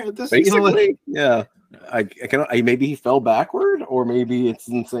air at this? Basically, yeah. Maybe he fell backward, or maybe it's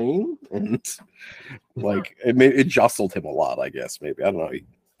insane, and like it jostled him a lot. I guess maybe I don't know. He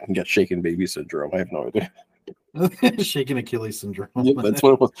can get shaken baby syndrome. I have no idea. Shaking Achilles syndrome. Yep, that's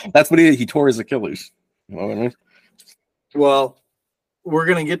what it was. That's what he tore his Achilles. You know what I mean? Well, we're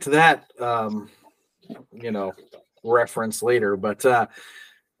gonna get to that, reference later, but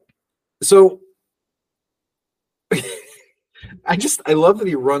so I love that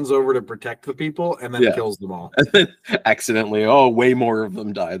he runs over to protect the people and then Yeah. kills them all And then accidentally, way more of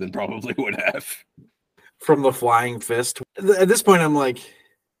them die than probably would have. from the flying fist. At this point, I'm like,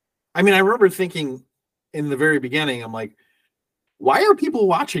 I mean, I remember thinking in the very beginning, I'm like, why are people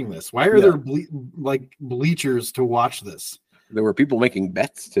watching this? Why are Yeah. there bleachers to watch this? There were people making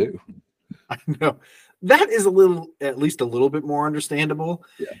bets too. I know that is at least a little bit more understandable.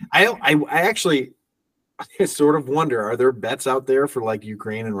 Yeah. I actually sort of wonder, are there bets out there for like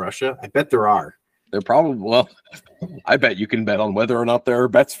Ukraine and Russia? I bet there are. They're probably, well, I bet you can bet on whether or not there are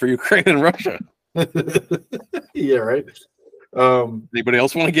bets for Ukraine and Russia. Yeah, right. Anybody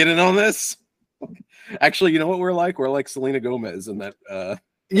else want to get in on this? Actually, you know what we're like? We're like Selena Gomez in that.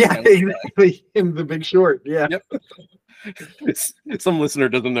 Yeah, exactly. In The Big Short. Yeah. Yep. Some listener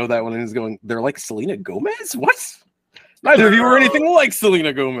doesn't know that one and is going, they're like Selena Gomez? What? Neither of you are anything like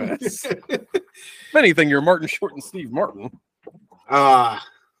Selena Gomez. If anything, you're Martin Short and Steve Martin.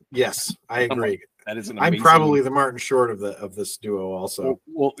 Yes, I agree. That is an I'm amazing... probably the Martin Short of this duo also.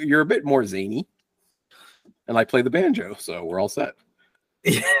 Well, you're a bit more zany. And I play the banjo, so we're all set.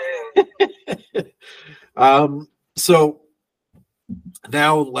 So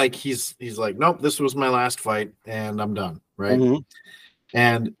now like he's like, nope, this was my last fight and I'm done, right? Mm-hmm.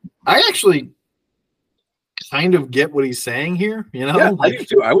 And I actually kind of get what he's saying here, you know? Yeah, like, I do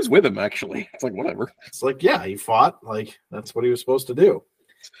too. I was with him actually. It's like whatever. It's like, yeah, he fought, like that's what he was supposed to do.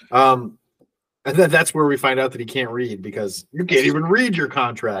 And then that's where we find out that he can't read because you can't even read your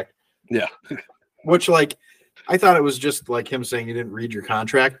contract. Yeah. Which, like, I thought it was just like him saying you didn't read your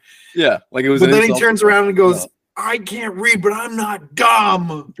contract. Yeah, like it was. But then he turns around and goes, No. I can't read, but I'm not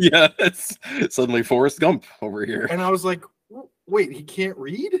dumb. Yeah, it's suddenly Forrest Gump over here. And I was like, wait, he can't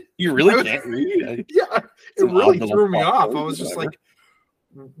read? You really can't read? Yeah, it an really odd threw little me plot off. hole, I was just whatever.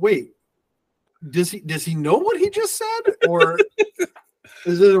 like, wait, does he know what he just said? Or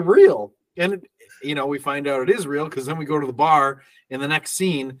is it real? And, we find out it is real because then we go to the bar in the next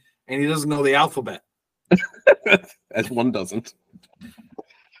scene and he doesn't know the alphabet. As one doesn't.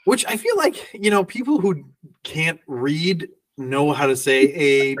 Which I feel like, people who can't read know how to say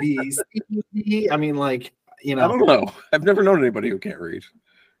A, B, C, D. I mean, like, I don't know. I've never known anybody who can't read.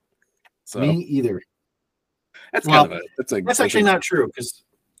 So me either. that's Well, kind of a That's actually not true because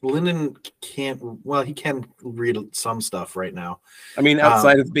Lyndon can't. Well, he can read some stuff right now. I mean,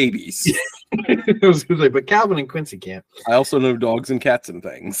 outside of babies. I was gonna say, but Calvin and Quincy can't. I also know dogs and cats and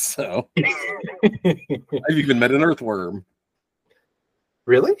things. So I've even met an earthworm.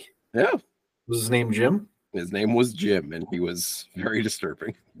 Really? Yeah. Was his name Jim? His name was Jim, and he was very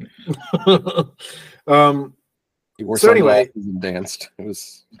disturbing. He wore So anyway- sunglasses and danced. It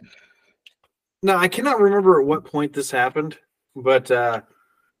was Now I cannot remember at what point this happened, but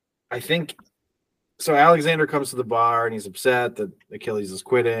I think so. Alexander comes to the bar and he's upset that Achilles is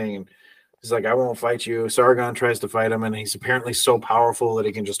quitting, and he's like, "I won't fight you." Sargon tries to fight him, and he's apparently so powerful that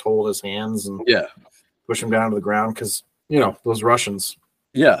he can just hold his hands and yeah. push him down to the ground because those Russians.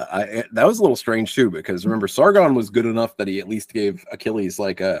 Yeah, that was a little strange too, because remember, Sargon was good enough that he at least gave Achilles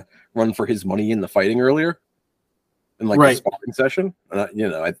like a run for his money in the fighting earlier, in like Right. the sparring session.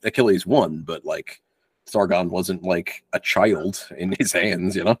 Achilles won, but like Sargon wasn't like a child in his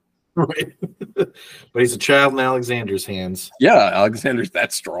hands, Right. But he's a child in Alexander's hands. Yeah, Alexander's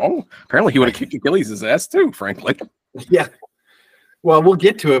that strong. Apparently, he would have kicked Achilles' ass too. Frankly, Yeah. Well, we'll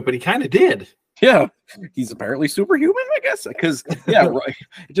get to it, but he kind of did. yeah, he's apparently superhuman, I guess. Because right,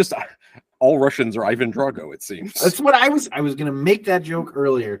 just all Russians are Ivan Drago, it seems. That's what I was going to make that joke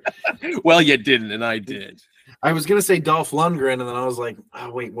earlier. Well, you didn't, and I did. I was going to say Dolph Lundgren, and then I was like,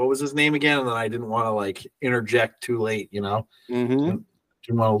 oh, wait, what was his name again? And then I didn't want to like interject too late, Mm-hmm.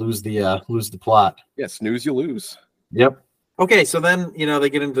 Didn't want to lose the plot. Yeah, snooze, you lose. Yep. Okay, so then they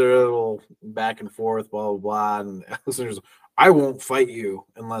get into a little back and forth, blah blah blah, and listeners, I won't fight you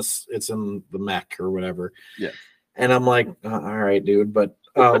unless it's in the mech or whatever. Yeah. And I'm like, all right, dude. But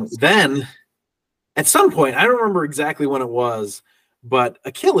then at some point, I don't remember exactly when it was, but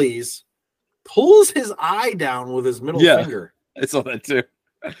Achilles pulls his eye down with his middle finger, I saw that too.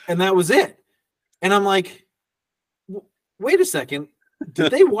 and that was it. And I'm like, wait a second.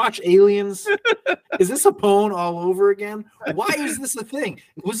 Did they watch Aliens? Is this a pwn all over again? Why is this a thing?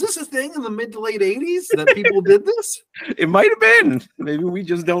 Was this a thing in the mid to late 80s that people did this? It might have been. Maybe we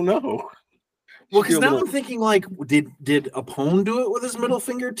just don't know. Well, because now I'm thinking, like, did Apone do it with his middle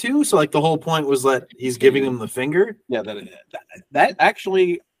finger too? So, like, the whole point was that he's giving him the finger. Yeah, that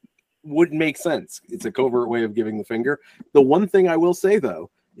actually would make sense. It's a covert way of giving the finger. The one thing I will say though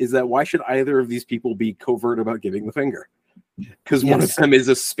is that why should either of these people be covert about giving the finger? Because one of them is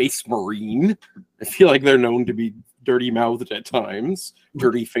a space marine. I feel like they're known to be dirty mouthed at times,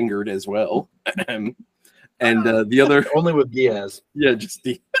 dirty fingered as well. And the other, Only with Diaz. yeah, just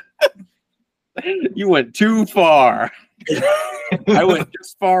the. You went too far. I went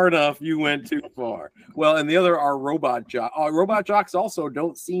just far enough. You went too far. Well, and the other are robot jocks. Robot jocks also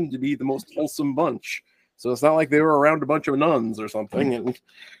don't seem to be the most wholesome bunch. So it's not like they were around a bunch of nuns or something and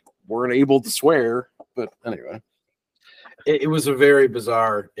weren't able to swear. But anyway. It was a very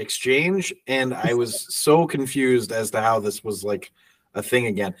bizarre exchange, and I was so confused as to how this was like a thing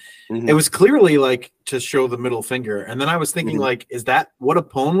again. Mhm. It was clearly like to show the middle finger, and then I was thinking, Mhm. like, is that what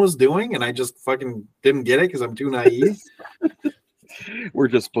Apone was doing? And I just fucking didn't get it because I'm too naive. We're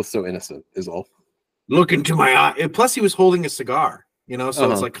just both so innocent, is all. Look into my eye. And plus, he was holding a cigar, you know, so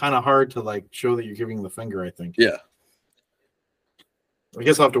it's Uh-huh. like kind of hard to like show that you're giving the finger. I think. Yeah. I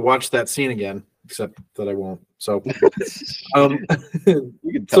guess I'll have to watch that scene again, except that I won't. So, You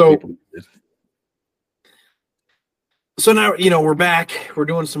can tell So- people you did. So now, you know, we're back. We're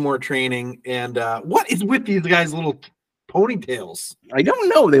doing some more training. And what is with these guys' little ponytails? I don't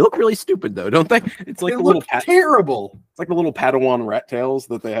know. They look really stupid though, don't they? It's like They the little look terrible. it's like the little Padawan rat tails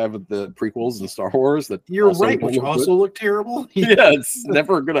that they have at the prequels in Star Wars. That You're also right, don't which look also good. look terrible. Yeah, it's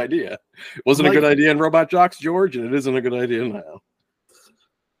never a good idea. Wasn't a good idea in Robot Jocks, George, and it isn't a good idea now.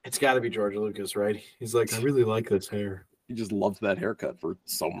 It's got to be George Lucas, right? He's like, I really like this hair. He just loves that haircut for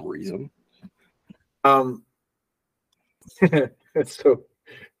some reason. So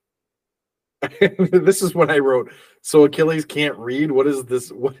this is what I wrote. So Achilles can't read. What is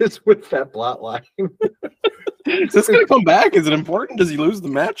this? What is with that plot line? Is this gonna come back? Is it important? Does he lose the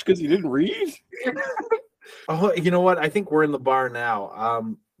match because he didn't read? Oh, you know what? I think we're in the bar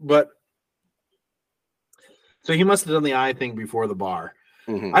now. But so he must have done the eye thing before the bar.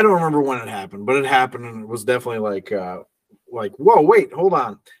 Mhm. I don't remember when it happened, but it happened, and it was definitely like whoa, wait, hold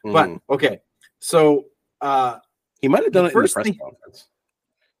on. But Mhm. okay, so He might have done the it in the first press thing- conference.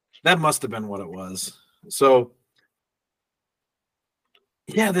 that must have been what it was. So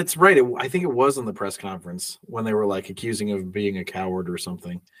yeah, that's right. I think it was in the press conference when they were like accusing him of being a coward or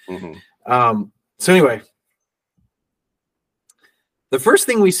something. Mhm. So anyway, the first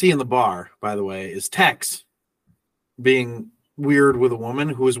thing we see in the bar, by the way, is Tex being weird with a woman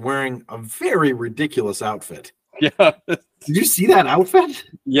who is wearing a very ridiculous outfit. Yeah, Did you see that outfit?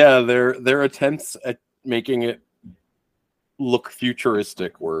 yeah. Their attempts at making it look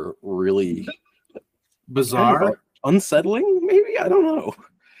futuristic were really Bizarre. unsettling. Maybe, I don't know.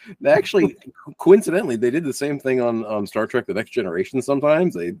 They actually, coincidentally, they did the same thing on Star Trek: The Next Generation.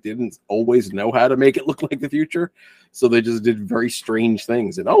 Sometimes they didn't always know how to make it look like the future, so they just did very strange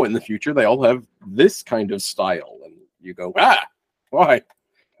things. And in the future, they all have this kind of style, and you go, why?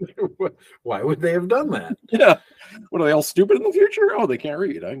 Why would they have done that? Yeah, what are they all stupid in the future? Oh, they can't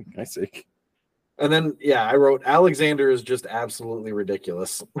read. I see. And then, yeah, I wrote Alexander is just absolutely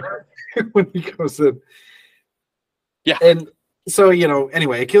ridiculous when he goes in. Yeah. And so, you know,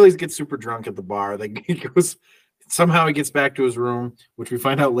 anyway, Achilles gets super drunk at the bar. He goes, somehow he gets back to his room, which we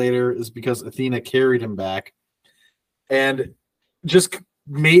find out later is because Athena carried him back and just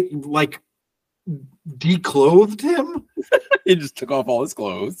made, like, declothed him. He just took off all his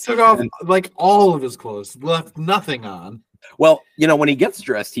clothes. Took off, like, all of his clothes, left nothing on. Well, you know, when he gets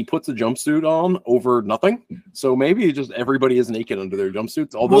dressed, he puts a jumpsuit on over nothing. So maybe just everybody is naked under their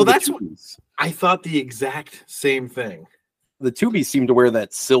jumpsuits. Although Well, the that's what- Tubies, I thought the exact same thing. the Tubies seem to wear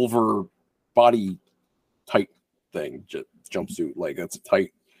that silver body tight thing, jumpsuit. Like that's a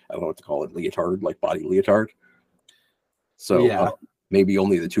tight, I don't know what to call it, leotard, like body leotard. So Yeah. maybe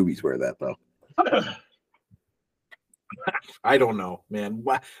only the Tubies wear that though. I don't know, man.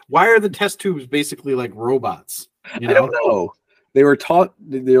 Why are the test tubes basically like robots? You I know? don't know. They were taught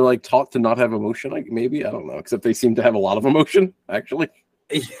to not have emotion. Maybe, I don't know. Except they seem to have a lot of emotion, actually.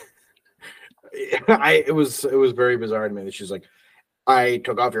 It was very bizarre to me that she's like, I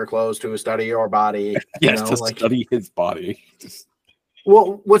took off your clothes to study your body. Yes, you know, to like, study his body.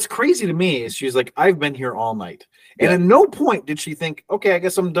 well, what's crazy to me is she's like, I've been here all night. And Yeah. at no point did she think, okay, I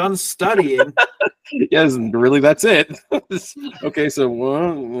guess I'm done studying. Yes, and really, that's it. Okay,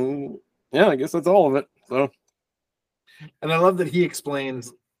 so yeah, I guess that's all of it. So And I love that he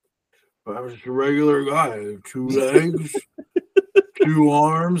explains, I was just a regular guy, 2 legs, 2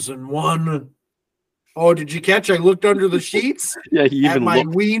 arms, and 1. Oh, did you catch? I looked under the sheets yeah, he at even my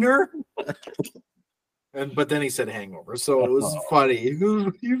looked. wiener. But then he said hangover, so it was funny.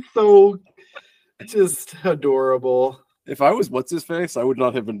 He's so just adorable. If I was what's his face, I would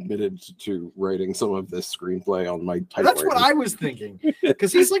not have admitted to writing some of this screenplay on my typewriter. That's what I was thinking,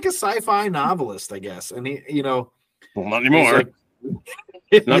 because he's like a sci-fi novelist, I guess, and he, you know, Well, not he's anymore.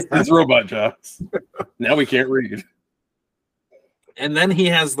 like- Not since Robot Jocks. Now we can't read. And then he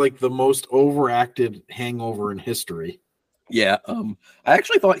has like the most overacted hangover in history. Yeah, I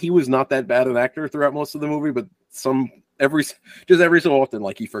actually thought he was not that bad an actor throughout most of the movie, but some every so often,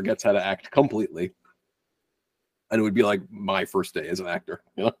 like he forgets how to act completely, and it would be like my first day as an actor.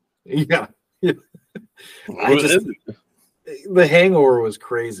 You know? Yeah. The What Hangover was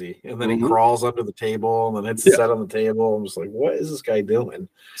crazy, and then he Mhm. crawls under the table, and then it's Yeah. set on the table. I'm just like, what is this guy doing?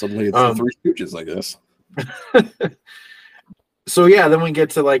 Suddenly it's Um, the Three Stooges, I guess. So yeah, then we get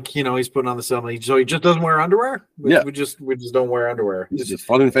to like he's putting on the something. So he just doesn't wear underwear. Yeah. we just don't wear underwear. He's just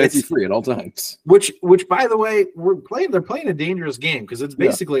fun and fancy it's- free at all times. Which by the way, they're playing a dangerous game because it's Yeah.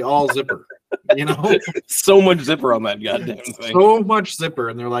 basically all zipper. So much zipper on that goddamn thing. So much zipper,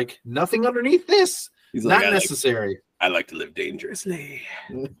 and they're like nothing underneath this. He's Not like, necessary. I like to live dangerously.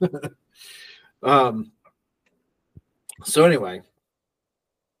 So anyway,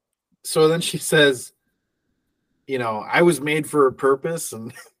 so then she says, I was made for a purpose,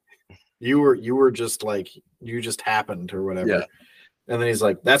 and you were just like, you just happened or whatever. Yeah. And then he's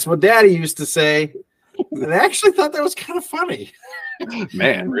like, that's what Daddy used to say. And I actually thought that was kind of funny.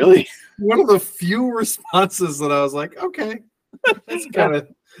 Man, really? One of the few responses that I was like, okay, that's kind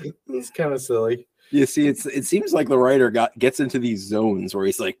of silly. You see, it seems like the writer gets into these zones where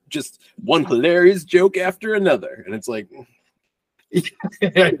he's like, just one hilarious joke after another, and it's like,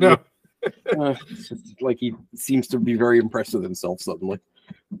 I know. it's just like he seems to be very impressed with himself suddenly.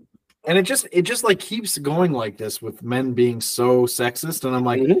 And it just like keeps going like this with men being so sexist, and I'm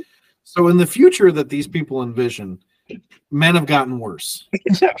like, Mhm. so in the future that these people envision, men have gotten worse.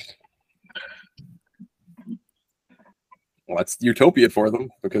 Well, that's utopia for them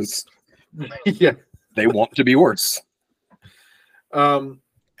because Yeah. they want to be worse.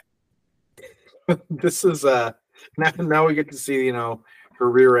 This is now we get to see her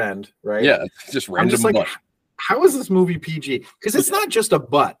rear end, right? Yeah, it's just I'm random just like, butt. how is this movie PG? Because it's not just a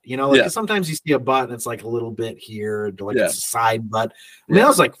butt, like Yeah. sometimes you see a butt and it's like a little bit here, like Yeah. it's a side butt. I mean, that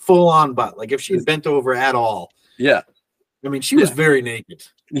was like full on butt. Like if she had bent over at all, Yeah, I mean, she was very naked.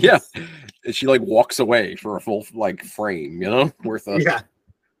 yeah. And she like walks away for a full like frame, worth of Yeah.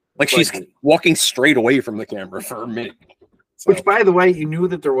 like she's walking straight away from the camera for a minute. So, Which, by the way, you knew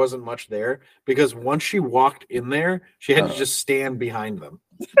that there wasn't much there because once she walked in there, she had to just stand behind them.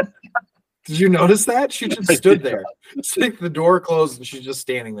 Did you notice that? She just stood there. It's like the door closed and she's just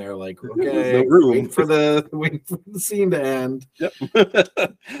standing there, like, okay, no room. waiting for the scene to end. Yep.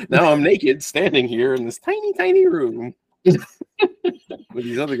 Now I'm naked, standing here in this tiny, tiny room with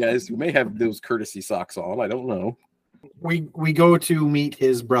these other guys who may have those courtesy socks on. I don't know. We go to meet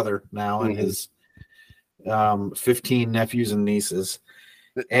his brother now and Mhm. his 15 nephews and nieces,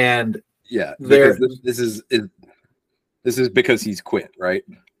 and Yeah, They're- because this is because he's quit, right?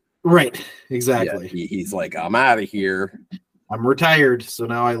 right, exactly. Yeah, he's like, I'm out of here. I'm retired, so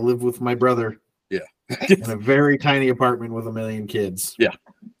now I live with my brother. Yeah. In a very tiny apartment with 1 million kids. Yeah.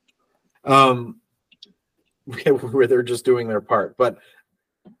 Where they're just doing their part. But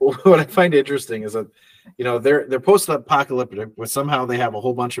what I find interesting is that they're post-apocalyptic, but somehow they have a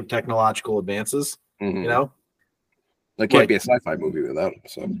whole bunch of technological advances. Mhm. That can't like- be a sci-fi movie without him.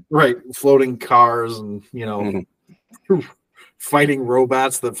 So Right, floating cars and Mhm. fighting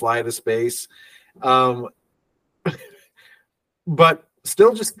robots that fly to space. But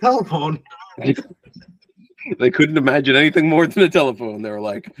still just telephone. they couldn't imagine anything more than a telephone. They were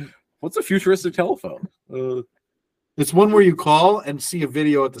like, "What's a futuristic telephone?" It's one where you call and see a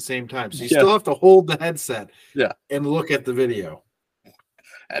video at the same time. So you Yeah. still have to hold the headset Yeah. and look at the video.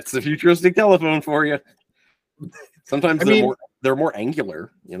 That's the futuristic telephone for you. Sometimes I mean- they're more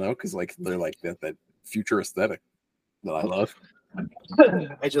angular, because like they're like that future aesthetic that I love.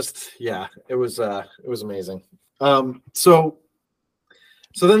 It was amazing.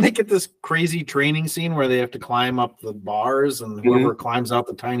 So then they get this crazy training scene where they have to climb up the bars, and whoever climbs out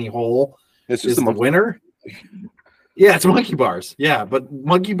the tiny hole It's is just the the winner. Yeah, it's monkey bars. Yeah, but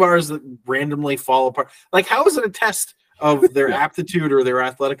monkey bars that randomly fall apart. Like, how is it a test of their aptitude or their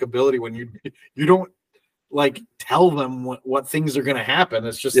athletic ability when you don't like tell them what things are going to happen?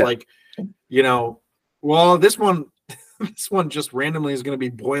 It's just Yeah. like, well, this one just randomly is going to be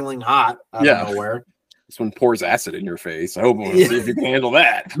boiling hot out Yeah. of nowhere. This one pours acid in your face. I hope we'll see if you can handle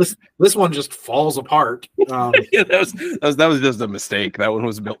that. This one just falls apart. Yeah, that was just a mistake. That one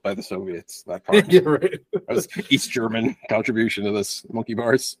was built by the Soviets. That part Yeah, right. that was East German contribution to this monkey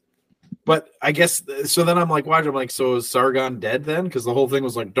bars. But I guess so. Then I'm like, watch. I'm like, so is Sargon dead then? Because the whole thing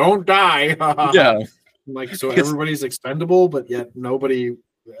was like, don't die. Yeah, I'm like, so everybody's expendable, but yet nobody.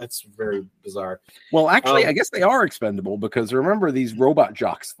 That's very bizarre. well, actually, Um, I guess they are expendable because remember these robot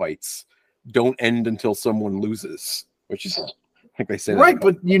jocks fights don't end until someone loses, which is like they say. that Right,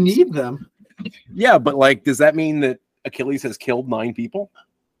 about- but you need them. yeah, but like, does that mean that Achilles has killed 9 people,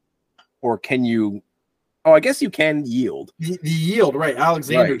 or can you Oh, I guess you can yield. The yield, right?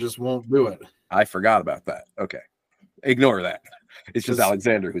 Alexander Right. just won't do it. I forgot about that. Okay. Ignore that. It's just Just-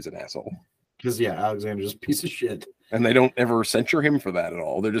 Alexander who's an asshole. Because yeah, Alexander's just a piece of shit. And they don't ever censure him for that at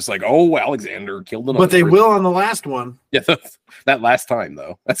all. They're just like, oh, Alexander killed another But they person. will on the last one. Yeah, that last time,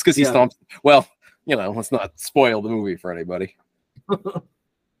 though. That's because he Yeah. stomped. Well, let's not spoil the movie for anybody. If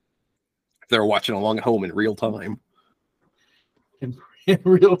they're watching along at home in real time, In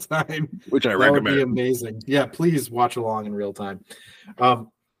real time. which I That would be recommend. amazing. Yeah, please watch along in real time.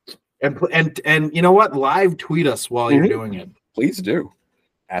 And you know what? Live tweet us while you're Mhm. doing it Please do.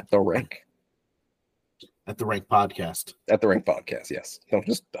 At the rank. at the Rank Podcast. At the rank podcast, yes.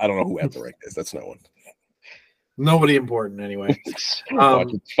 I don't know who at the rank is. That's no one. Nobody important anyway. It's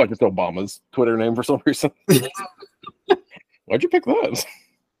just Obama's Twitter name for some reason. Why'd you pick that?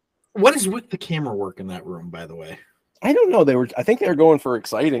 What is with the camera work in that room, by the way? I don't know. I think they were going for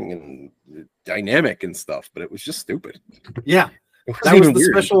exciting and dynamic and stuff, but it was just stupid. Yeah, It that was even the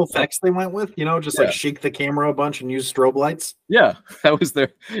weird. special effects they went with. Just Yeah. like shake the camera a bunch and use strobe lights. Yeah, that was they're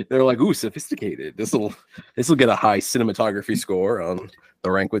like, ooh, sophisticated. This will get a high cinematography score on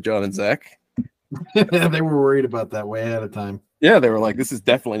The Rank with John and Zach. They were worried about that way ahead of time. Yeah, they were like, this is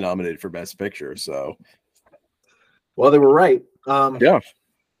definitely nominated for Best Picture. So Well, they were right. yeah,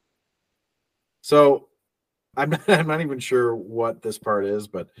 So I'm not even sure what this part is,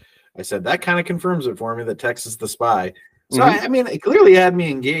 but I said that kind of confirms it for me that Tex is the spy. So Mhm. I mean, it clearly had me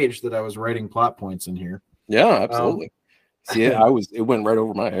engaged that I was writing plot points in here. yeah, absolutely. See, it went right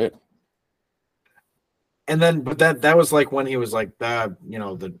over my head. And then, but that was like when he was like, I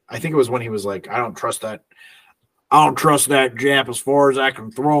think it was when he was like, I don't trust that Jap as far as I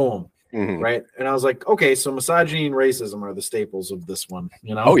can throw him, Mhm. right? And I was like, okay, so misogyny and racism are the staples of this one,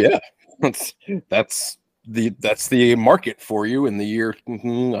 Oh yeah, that's the market for you in the year. I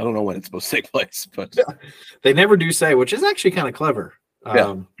don't know when it's supposed to take place, but They never do say, which is actually kind of clever.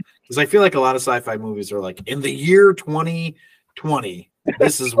 Yeah. Because I feel like a lot of sci-fi movies are like, in the year 2020,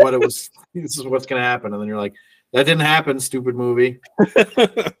 this is what it was. This is what's going to happen, and then you're like, that didn't happen, stupid movie.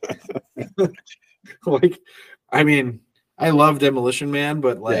 Like, I mean, I love Demolition Man,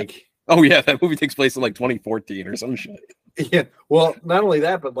 but like, oh yeah, that movie takes place in like 2014 or some shit. yeah. Well, not only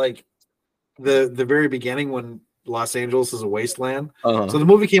that, but like the very beginning when Los Angeles is a wasteland. Uh-huh. So the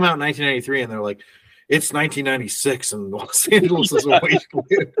movie came out in 1993, and they're like, it's 1996, and Los Angeles is a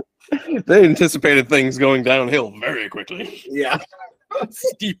wasteland. They anticipated things going downhill very quickly. Yeah.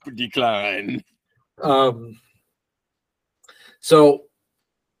 Steep decline. So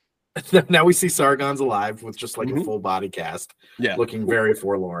now we see Sargon's alive with just like a Mhm. full body cast, Yeah. looking very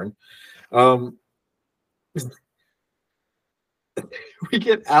forlorn. We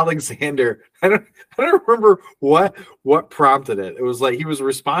get Alexander. I don't remember what prompted it. It was like he was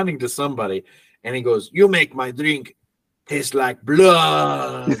responding to somebody, and he goes, "You make my drink taste like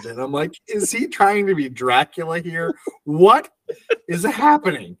blood." And I'm like, is he trying to be Dracula here? What is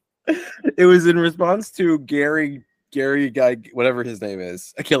happening? It was in response to Gary guy, whatever his name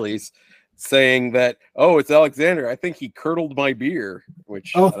is, Achilles, saying that, oh, it's Alexander. I think he curdled my beer,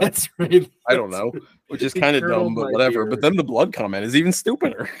 which Oh, that's right. I don't know, which is He kind of curdled dumb, but my whatever. beer. But then the blood comment is even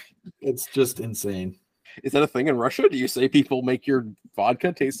stupider. It's just insane. Is that a thing in Russia? Do you say people make your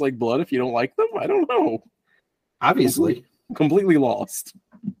vodka taste like blood if you don't like them? I don't know. Obviously. Completely lost.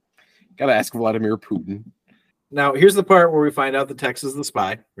 Gotta ask Vladimir Putin. Now, here's the part where we find out that Tex is the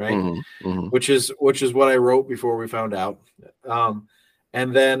spy, right? Mhm, mhm. Which is what I wrote before we found out.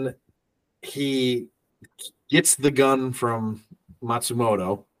 And then he gets the gun from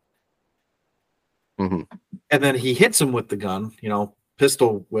Matsumoto, Mhm. and then he hits him with the gun,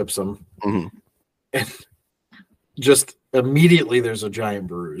 pistol whips him, Mhm. and just immediately there's a giant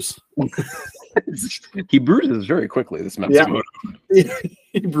bruise. He bruises very quickly, this Yeah. Matsumoto.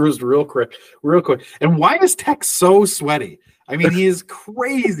 He bruised real quick. And why is Tex so sweaty? I mean, he is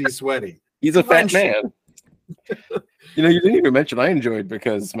crazy sweaty. He's a fat French. man. You didn't even mention I enjoyed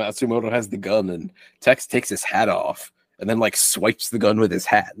because Matsumoto has the gun and Tex takes his hat off and then like swipes the gun with his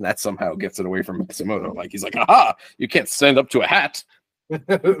hat, and that somehow gets it away from Matsumoto. Like he's like, aha, you can't stand up to a hat.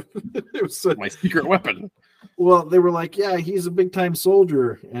 It was My secret weapon. well, they were like, yeah, he's a big time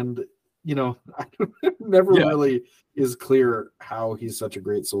soldier, and never Yeah. really is clear how he's such a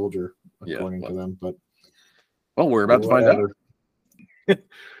great soldier Yeah, according to them. But Well, we're about to find out. whatever.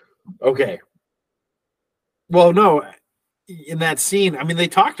 Okay. Well, no, in that scene, I mean, they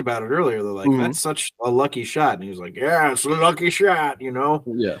talked about it earlier. They're like, Mhm. that's such a lucky shot, and he was like, yeah, it's a lucky shot,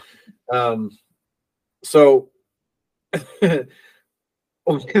 Yeah. So that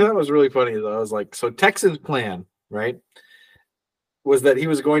was really funny though. I was like, so Tex's plan, right, was that he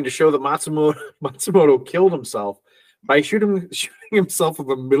was going to show that Matsumoto killed himself by shooting himself in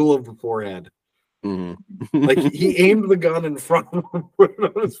the middle of the forehead. Like he aimed the gun in front of him, put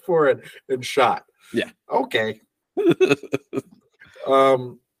it on his forehead, and shot. Yeah. Okay.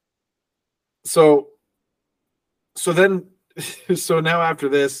 So now after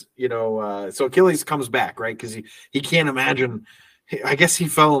this, so Achilles comes back, right? Because he can't imagine. I guess he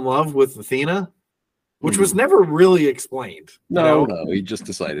fell in love with Athena, which was never really explained. No, he just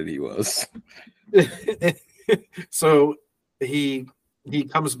decided he was. So he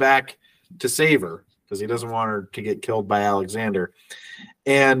comes back to save her because he doesn't want her to get killed by Alexander,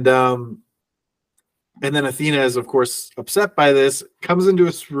 and then Athena is, of course, upset by this, comes into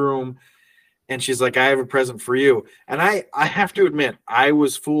his room, and she's like, I have a present for you. And I have to admit, I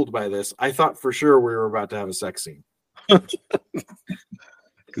was fooled by this. I thought for sure we were about to have a sex scene. Because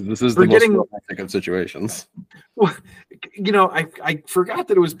this is the most romantic of situations. Well, I forgot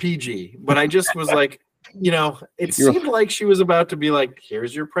that it was PG, but I just was like, it seemed like she was about to be like,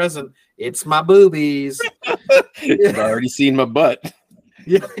 here's your present. It's my boobies. You've already seen my butt.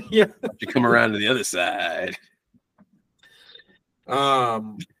 Yeah. You come around to the other side.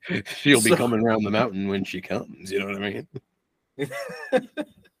 She'll be coming around the mountain when she comes. You know what I mean?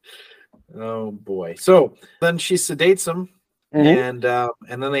 Oh boy! So then she sedates him, and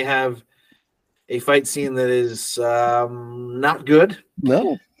then they have a fight scene that is not good.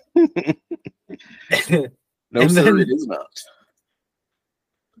 No, it is not.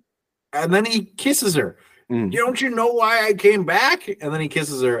 And then he kisses her. Don't you know why I came back? And then he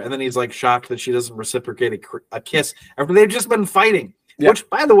kisses her, and then he's like shocked that she doesn't reciprocate a kiss after they've just been fighting. Yeah. Which,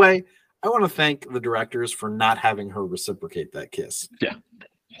 by the way, I want to thank the directors for not having her reciprocate that kiss. Yeah.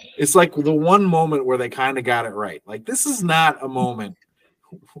 It's like the one moment where they kind of got it right. Like, this is not a moment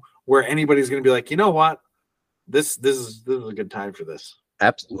where anybody's going to be like, you know what? This is a good time for this.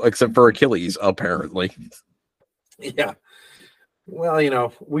 Absolutely. Except for Achilles, apparently. Yeah.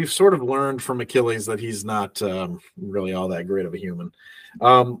 Well, we've sort of learned from Achilles that he's not really all that great of a human.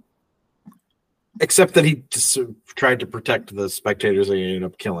 Except that he just tried to protect the spectators that he ended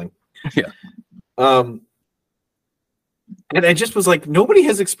up killing. Yeah. And I just was like, nobody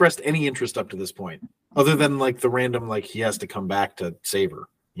has expressed any interest up to this point, other than like the random, like he has to come back to save her,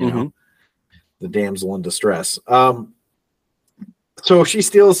 know, the damsel in distress. So she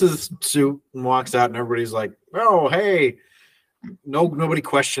steals his suit and walks out, and everybody's like, oh, hey. Nobody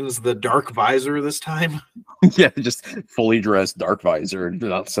questions the dark visor this time. Yeah, just fully dressed dark visor,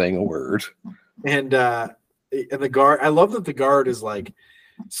 not saying a word. And the guard, I love that the guard is like,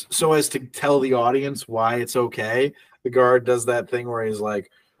 so as to tell the audience why it's okay. The guard does that thing where he's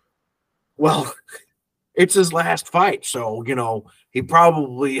like, well, it's his last fight, so he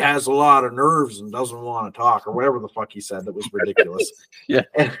probably has a lot of nerves and doesn't want to talk, or whatever the fuck he said. That was ridiculous. Yeah.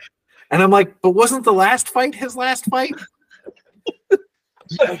 And I'm like, but wasn't the last fight his last fight?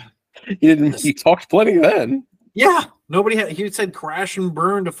 He talked plenty then. Yeah, he said crash and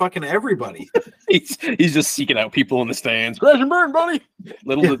burn to fucking everybody. he's just seeking out people in the stands. Crash and burn, buddy.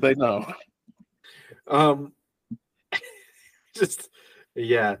 Little did they know. And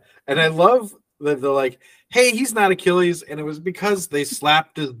I love that they're like, hey, he's not Achilles, and it was because they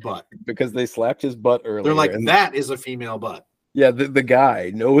slapped his butt. Because they slapped his butt earlier. They're like, that is a female butt. Yeah, the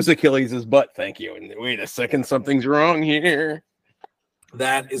guy knows Achilles' butt, thank you. And wait a second, something's wrong here.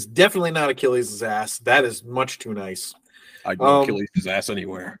 That is definitely not Achilles' ass. That is much too nice. I'd go Achilles' ass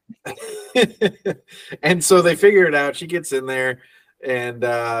anywhere. And so they figure it out. She gets in there and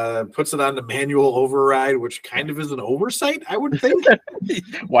puts it on the manual override, which kind of is an oversight, I would think.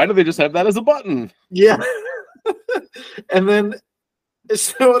 Why do they just have that as a button? Yeah. And then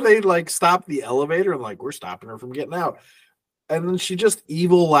so they like stop the elevator and like, we're stopping her from getting out. And then she just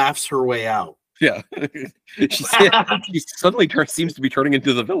evil laughs her way out. Yeah. She suddenly seems to be turning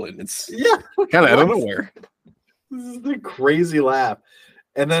into the villain. It's kind of out of nowhere. This is a crazy laugh.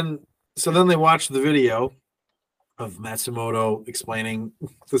 And then they watch the video of Matsumoto explaining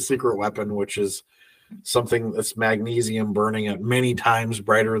the secret weapon, which is something that's magnesium burning at many times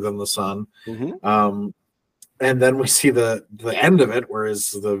brighter than the sun. And then we see the end of it,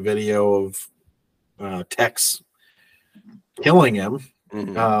 whereas the video of Tex killing him.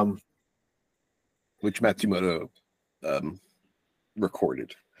 Which Matsumoto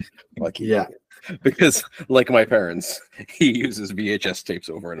recorded. Because like my parents, he uses VHS tapes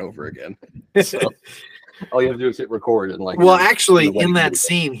over and over again. So all you have to do is hit record and actually in that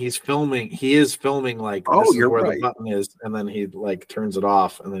scene he is filming like this is where the button is, and then he like turns it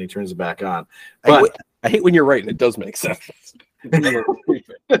off and then he turns it back on. But I hate when you're right and it does make sense.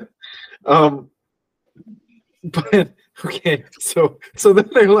 But Okay, so then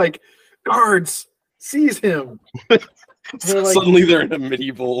they're like, guards, seize him. They're like, Suddenly they're in a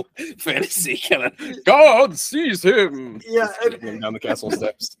medieval fantasy kind of God seize him. yeah, Just going down the castle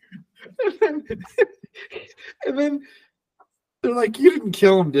steps. and then they're like, you didn't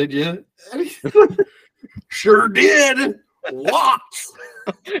kill him, did you? And he's like, sure did. What?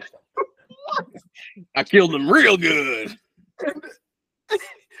 I killed him real good. And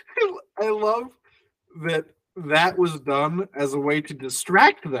I love that was done as a way to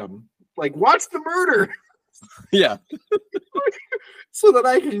distract them. Like, watch the murder Yeah. so that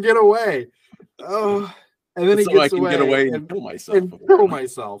I can get away. Oh, and then he So gets I can get away and and kill myself. kill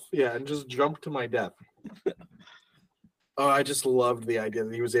myself. Yeah, and just jump to my death. Oh, I just loved the idea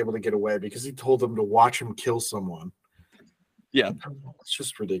that he was able to get away because he told them to watch him kill someone. Yeah. It's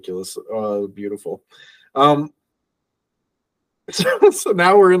just ridiculous. Beautiful. So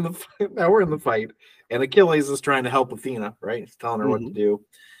now we're in the fight, and Achilles is trying to help Athena, right? He's telling her what to do,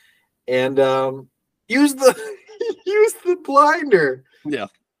 and use the blinder. Yeah.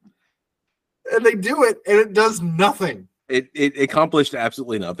 And they do it, and it does nothing. It accomplished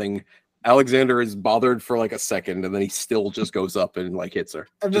absolutely nothing. Alexander is bothered for like a second, and then he still just goes up and like hits her.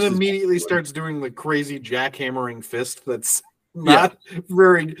 And then Just as- immediately starts doing the crazy jackhammering fist that's not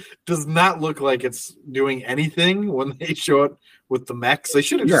does not look like it's doing anything when they show it with the mechs. They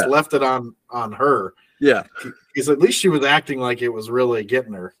should have just left it on her. Yeah. Because at least she was acting like it was really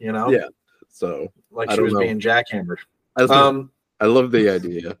getting her, you know? Yeah. So Like I she don't was know. being jackhammered. I love the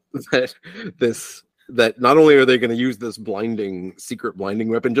idea that not only are they going to use this secret blinding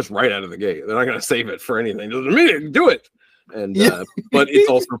weapon just right out of the gate, they're not going to save it for anything. Just immediately do it. And but it's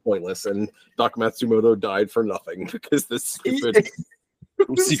also pointless. And Doc Matsumoto died for nothing because this stupid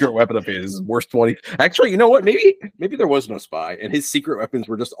secret weapon of his is worth 20. Actually, you know what? Maybe there was no spy, and his secret weapons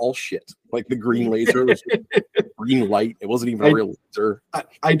were just all shit. Like the green laser was green light. It wasn't even a real laser.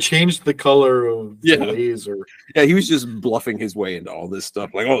 I changed the color of the laser. Yeah, he was just bluffing his way into all this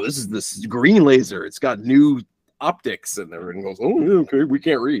stuff. Like, oh, this is this green laser. It's got new optics, and everyone goes, oh, okay, we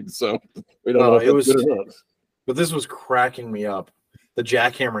can't read, so we don't know if that's good or not. But this was cracking me up. The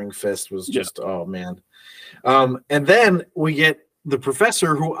jackhammering fist was just, oh man. And then we get the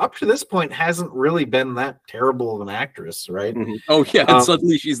professor, who up to this point hasn't really been that terrible of an actress, right? Mm-hmm. Oh yeah, and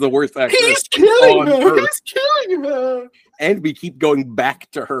suddenly she's the worst actress. He's killing her. He's killing her. And we keep going back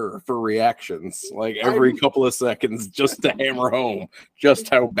to her for reactions, like every couple of seconds, just to hammer home just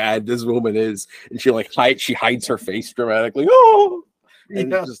how bad this woman is. And she hides her face dramatically. Oh,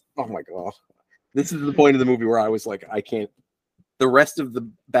 and just oh my god. This is the point of the movie where I was like, I can't. The rest of the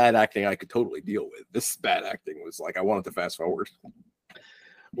bad acting I could totally deal with. This bad acting was like, I wanted to fast forward.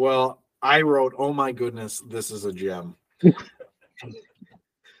 Well, I wrote, oh my goodness, this is a gem.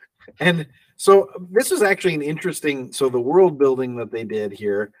 And so this was actually an interesting, so the world building that they did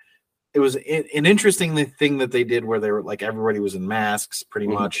here, it was an interesting thing that they did where they were like, everybody was in masks pretty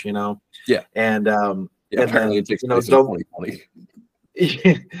much, you know? Yeah. And, apparently it takes place in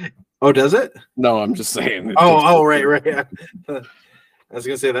 2020. Oh, does it? No, I'm just saying. Right. Yeah. I was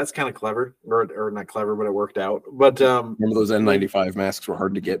gonna say that's kind of clever, or not clever, but it worked out. But remember those N95 masks were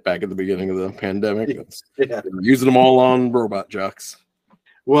hard to get back at the beginning of the pandemic. Yeah, they were using them all on robot jocks.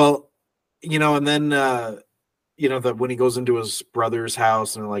 Well, you know, and then you know that when he goes into his brother's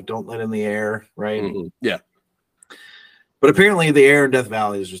house and they're like, "Don't let in the air," right? Mm-hmm. Yeah. But apparently, the air in Death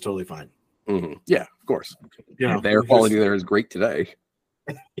Valley is just totally fine. Mm-hmm. Yeah, of course. You know, the air quality there is great today.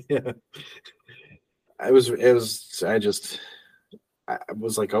 Yeah, I was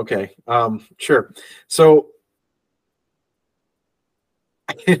like, okay, sure. So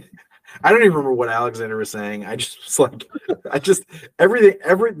I don't even remember what Alexander was saying. I just was like,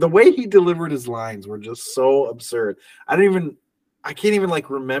 the way he delivered his lines were just so absurd. I can't even like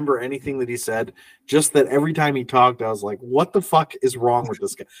remember anything that he said. Just that every time he talked, I was like, what the fuck is wrong with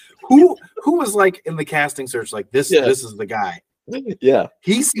this guy? Who was like in the casting search, like this is the guy. Yeah,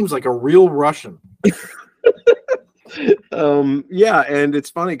 he seems like a real Russian. Yeah, and it's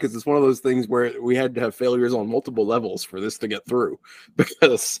funny because it's one of those things where we had to have failures on multiple levels for this to get through,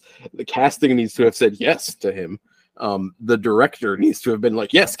 because the casting needs to have said yes to him. The director needs to have been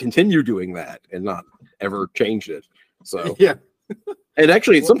like, yes, continue doing that, and not ever changed it. So yeah. And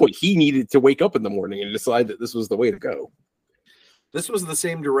actually at some point he needed to wake up in the morning and decide that this was the way to go. This was the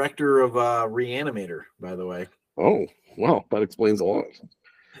same director of Reanimator, by the way. Oh, wow, that explains a lot.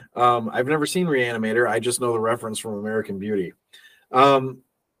 I've never seen Reanimator. I just know the reference from American Beauty.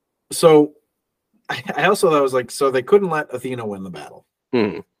 So I also thought, I was like, so they couldn't let Athena win the battle.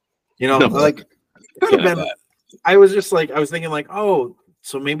 You know, like could have been. I was just like, I was thinking like, oh,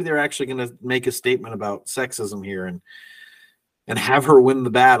 So maybe they're actually going to make a statement about sexism here and have her win the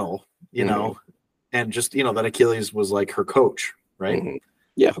battle, you know, and just, you know, that Achilles was like her coach, right? Mhm.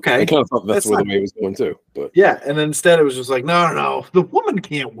 Yeah. Okay. I kind of thought that's where not- the way was going too. But Yeah, and then instead it was just like, no, the woman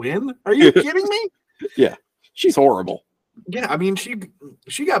can't win. Are you kidding me? yeah, she's horrible. Yeah, I mean she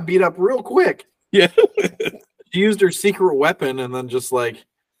got beat up real quick. Yeah. She used her secret weapon and then just like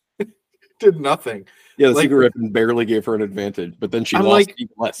did nothing. Yeah, the Like- secret weapon barely gave her an advantage, but then she I'm lost like-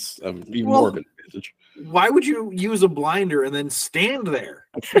 even less, even Well- more of an advantage. Why would you use a blinder and then stand there?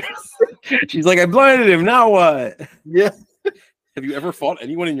 She's like, I blinded him. Now what? Yeah, Have you ever fought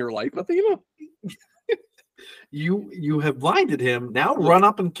anyone in your life, Athena? you have blinded him. Now run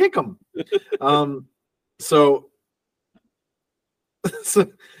up and kick him.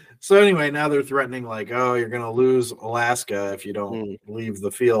 So anyway, now they're threatening like, oh, you're gonna lose Alaska if you don't leave the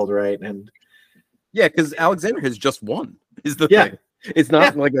field, right? And Yeah, because Alexander has just won. Is the Yeah. thing? It's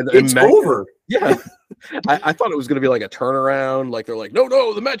not like an it's over. Yeah, I thought it was going to be like a turnaround. Like they're like,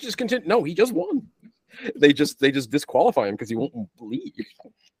 no, the match is continued. No, he just won. They just disqualify him because he won't leave.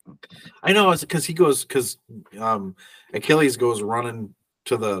 I know, it's because Achilles goes running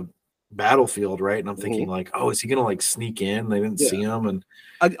to the battlefield, right? And I'm thinking like, oh, is he gonna like sneak in? They didn't see him, and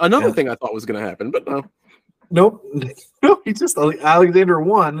Another Yeah. thing I thought was going to happen, but no. nope, no, he just Alexander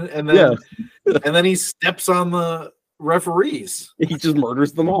won, and then and then he steps on the referees. He just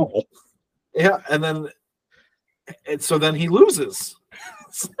murders them all. Yeah, so then he loses.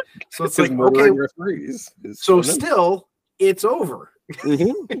 So it's like, okay, murdering referees. is so fun. still it's over.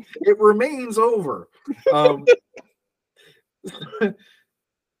 Mhm. It remains over.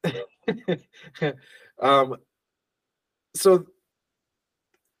 So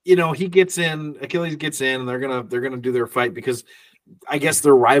you know, he gets in, Achilles gets in, and they're gonna do their fight because I guess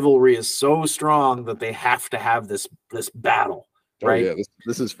their rivalry is so strong that they have to have this battle, right? Oh, yeah,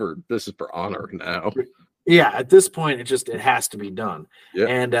 this is for honor now. Yeah, at this point it has to be done. Yeah.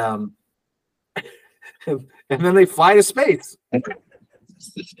 And and then they fly to space.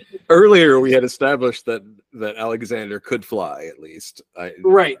 Earlier, we had established that Alexander could fly at least.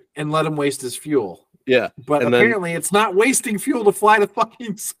 Right, and let him waste his fuel. Yeah, But and then- apparently it's not wasting fuel to fly to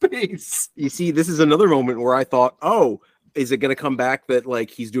fucking space. you see, this is another moment where I thought, oh, is it going to come back that like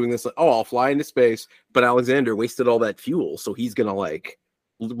he's doing this? Like, oh, I'll fly into space, but Alexander wasted all that fuel, so he's going to like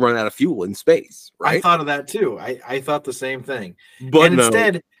run out of fuel in space, right? I thought of that too. I thought the same thing. But and no.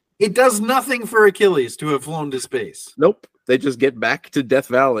 instead, it does nothing for Achilles to have flown to space. Nope. They just get back to Death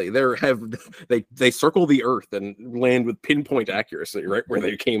Valley. They circle the Earth and land with pinpoint accuracy, right where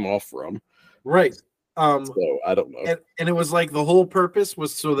they came off from. Right. So I don't know. And it was like the whole purpose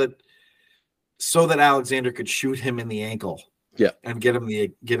was so that Alexander could shoot him in the ankle. Yeah. And get him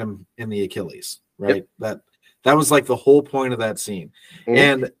in the Achilles. Right. Yep. That was like the whole point of that scene.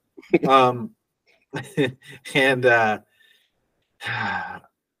 Mhm. And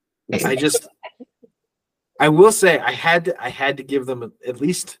I will say I had to give them at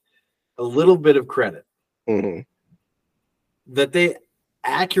least a little bit of credit Mhm. that they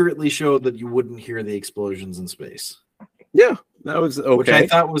accurately showed that you wouldn't hear the explosions in space, Yeah, that was okay. which I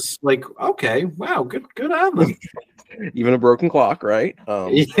thought was like, okay, wow, good on them. Even a broken clock, right?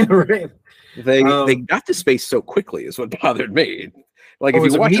 Yeah, right. They got to space so quickly is what bothered me. Like if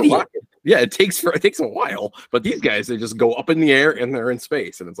it's you watch a immediate. rocket, yeah, it takes a while. But these guys, they just go up in the air and they're in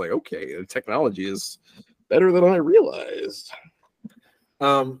space, and it's like, okay, the technology is better than I realized.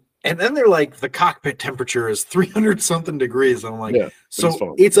 And then they're like, the cockpit temperature is 300 something degrees. And I'm like, Yeah, so it's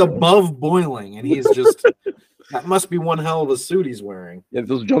fine. it's above boiling, and he's just that must be one hell of a suit he's wearing. Yeah,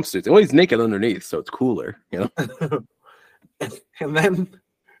 those jumpsuits. Well, he's naked underneath, so it's cooler, you know. And then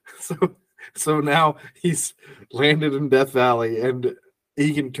so now he's landed in Death Valley and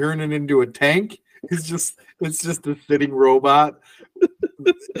he can turn it into a tank. It's just a sitting robot.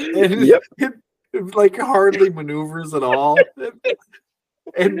 And Yep. it like hardly maneuvers at all.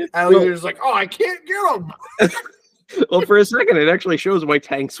 And Alexander's like, oh, I can't get him. Well, for a second, it actually shows why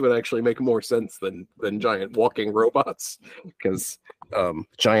tanks would actually make more sense than giant walking robots, because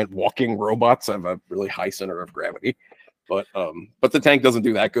giant walking robots have a really high center of gravity. But the tank doesn't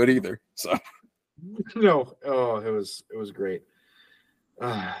do that good either. So No. Oh, it was great.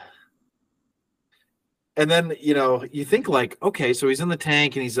 And then, you know, you think like, okay, so he's in the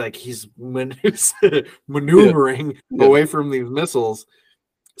tank and he's maneuvering Yeah. away from these missiles.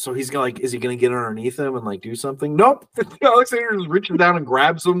 So he's gonna is he gonna get underneath him and like do something? Nope. Alexander just reaches down and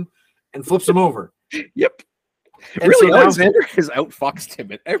grabs him and flips him over. yep. And Really, so now- Alexander has outfoxed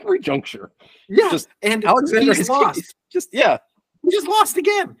him at every juncture. Yeah, Just and Alexander he's has lost. just yeah. He just lost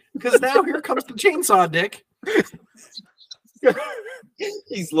again because now here comes the chainsaw dick.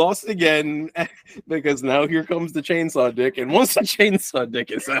 He's lost again because now here comes the chainsaw dick, and once the chainsaw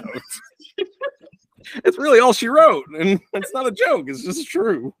dick is out, it's really all she wrote, and it's not a joke; it's just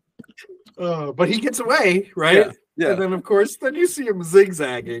true. But he gets away, right? Yeah. And then, of course, then you see him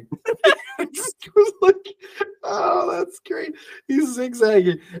zigzagging. I just was like, oh, that's great. He's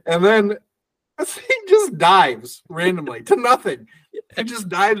zigzagging, and then he just dives randomly to nothing. He just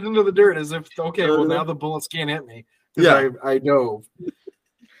dives into the dirt as if, okay, well, now the bullets can't hit me. Yeah, I dove.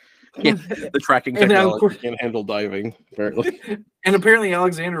 Yeah, the tracking And now, of technology course- can't handle diving, apparently. And apparently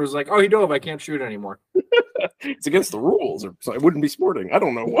Alexander was like, oh, he dove. I can't shoot anymore. It's against the rules, so it wouldn't be sporting. I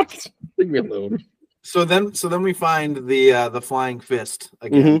don't know what. Leave me alone. So then we find the flying fist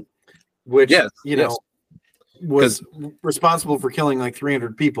again, which Yes, you know was responsible for killing like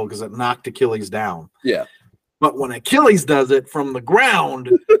 300 people because it knocked Achilles down. Yeah. But when Achilles does it from the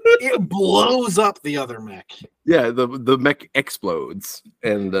ground, it blows up the other mech. Yeah, the mech explodes,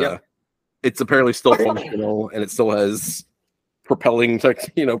 and it's apparently still functional, and it still has propellant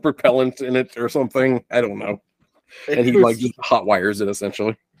in it or something. I don't know. And he like just hot wires it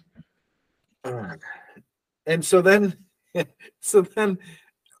essentially. And so then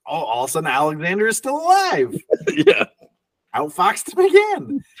all of a sudden Alexander is still alive. Yeah. Outfoxed him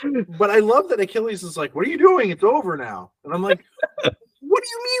again. But I love that Achilles is like, what are you doing? It's over now. And I'm like, what do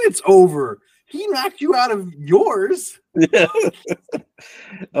you mean it's over? He knocked you out of yours. Yeah.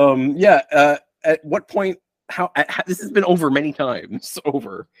 At what point? How this has been over many times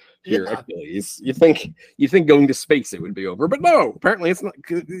over here, Yeah. Achilles. You think going to space it would be over, but no. Apparently, it's not.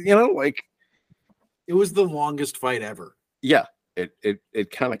 Like It was the longest fight ever. yeah,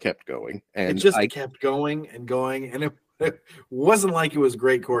 it kind of kept going, and It just kept going and going, and it wasn't like it was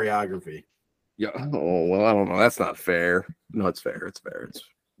great choreography. yeah. Oh well, I don't know. That's not fair. No, it's fair. It's fair. It's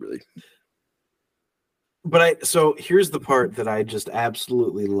really. But so here's the part that I just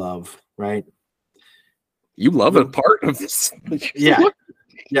absolutely love, right? You love a part of this. Yeah.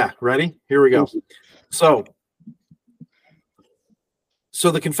 Yeah, ready? Here we go. So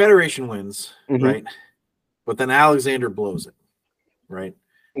the Confederation wins, Mhm. right? But then Alexander blows it, right?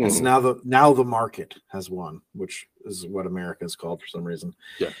 And so now the market has won, which is what America is called for some reason.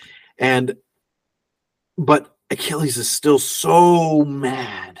 Yeah. But Achilles is still so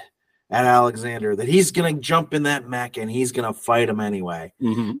mad at Alexander that he's gonna jump in that mech and he's gonna fight him anyway.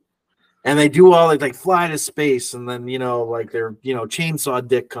 Mhm. And they do all like fly to space, and then like their chainsaw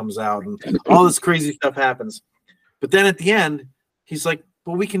dick comes out, and all this crazy stuff happens. But then at the end, he's like,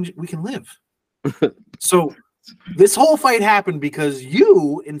 "Well, we can live." So this whole fight happened because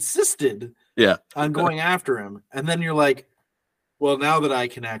you insisted, on going after him, and then you're like, "Well, now that I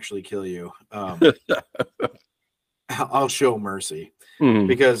can actually kill you, I'll show mercy." Mhm.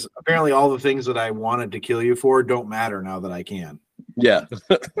 Because apparently all the things that I wanted to kill you for don't matter now that I can. Yeah.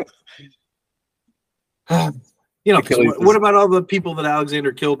 'Cause Achilles what about all the people that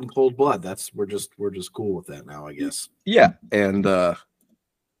Alexander killed in cold blood? We're just cool with that now, I guess. Yeah, and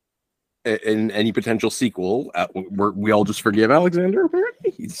in any potential sequel, we all just forgive Alexander.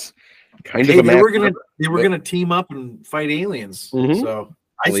 Apparently, he's kind of a they man. were gonna team up and fight aliens. Mhm. So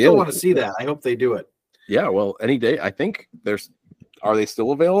I Well, still yeah. want to see that. I hope they do it. Yeah, well, any day. I think are they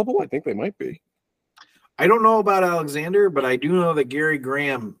still available? I think they might be. I don't know about Alexander, but I do know that Gary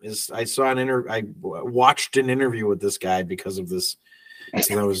Graham is. I watched an interview with this guy because of this.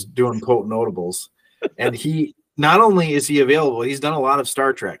 When I was doing Potent Notables, and he not only is he available, he's done a lot of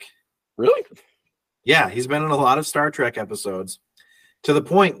Star Trek. Really? Yeah, he's been in a lot of Star Trek episodes, to the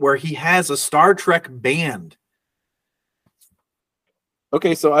point where he has a Star Trek band.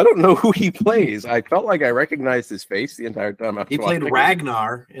 Okay, so I don't know who he plays. I felt like I recognized his face the entire time. He played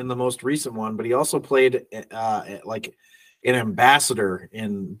Ragnar in the most recent one, but he also played like an ambassador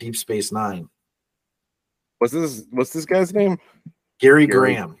in Deep Space Nine. What's this guy's name? Gary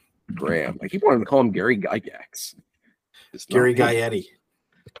Gary. Graham. Graham. I keep wanting to call him Gary Gygax. It's not Gary him. Gaetti.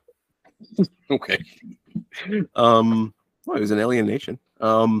 Okay. Well, he was an Alien Nation.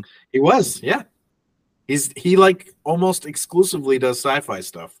 He was, yeah. He like almost exclusively does sci-fi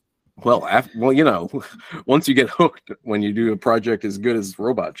stuff. Well, once you get hooked, when you do a project as good as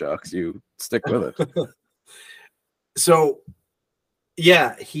Robot Jocks, you stick with it. So,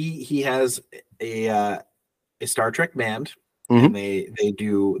 yeah, he has a Star Trek band, and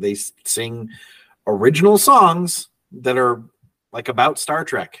they sing original songs that are like about Star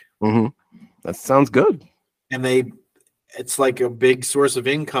Trek. Mm-hmm. That sounds good. And it's like a big source of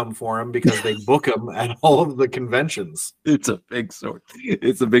income for him because they book him at all of the conventions. It's a big source.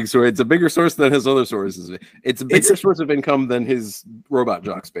 It's a big source. It's a bigger source than his other sources. It's a bigger source of income than his Robot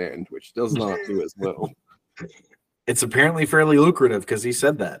Jocks band, which does not do as well. It's apparently fairly lucrative because he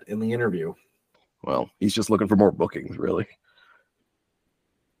said that in the interview. Well, he's just looking for more bookings, really.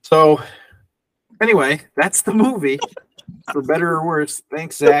 So, anyway, that's the movie, for better or worse.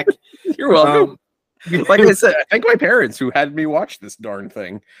 Thanks, Zach. You're welcome. Like I said, I thank my parents who had me watch this darn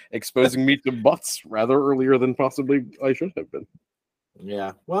thing, exposing me to butts rather earlier than possibly I should have been.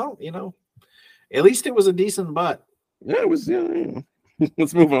 Yeah, well, at least it was a decent butt. Yeah, it was. Yeah.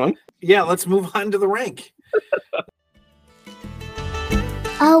 Let's move on. Yeah, let's move on to the rank.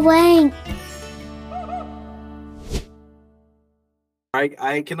 A rank.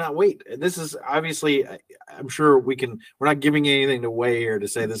 I cannot wait. This is obviously, I'm sure we're not giving anything away here to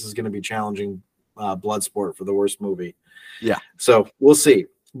say this is going to be challenging Bloodsport for the worst movie. Yeah. So we'll see.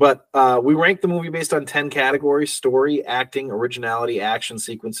 But we ranked the movie based on 10 categories: story, acting, originality, action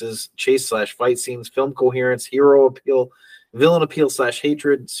sequences, chase/fight scenes, film coherence, hero appeal, villain appeal /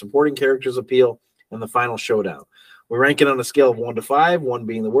 hatred, supporting characters appeal, and the final showdown. We rank it on a scale of 1 to 5, 1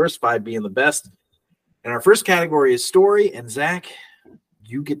 being the worst, 5 being the best. And our first category is story. And Zach,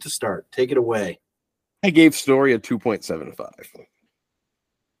 you get to start. Take it away. I gave story a 2.75.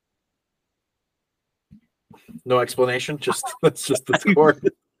 No explanation. That's just the score.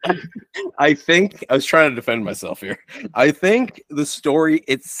 I think I was trying to defend myself here. I think the story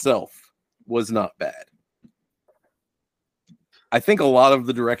itself was not bad. I think a lot of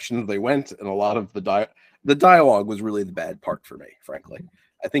the directions they went and a lot of the dialogue was really the bad part for me, frankly.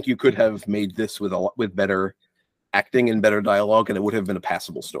 I think you could have made this with better acting and better dialogue, and it would have been a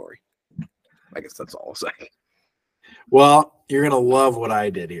passable story. I guess that's all I'll say. Well, you're gonna love what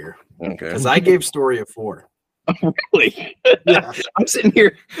I did here, Okay. because I gave story a 4. Really? Yeah. I'm sitting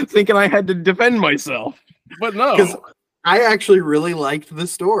here thinking I had to defend myself, but no. Because I actually really liked the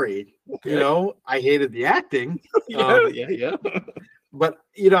story. I hated the acting. Yeah. But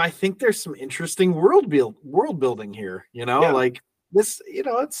I think there's some interesting world building here. Like this.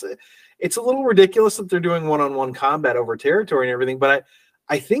 It's a little ridiculous that they're doing one-on-one combat over territory and everything. But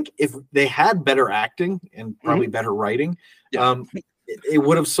I think if they had better acting and probably better writing, it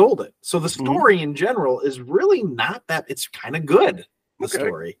would have sold it. So the story in general is really not that. It's kind of good. The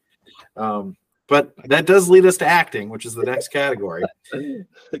story. But that does lead us to acting, which is the next category.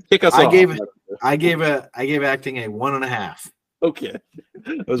 Kick us I off. I gave acting a 1.5. Okay.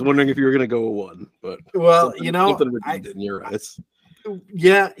 I was wondering if you were going to go a 1, but well, something redeemed in your eyes.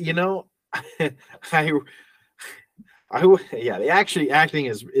 Yeah, the acting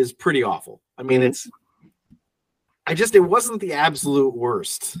is pretty awful. I mean, it wasn't the absolute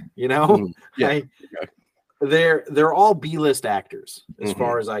worst, Yeah. They're all B-list actors as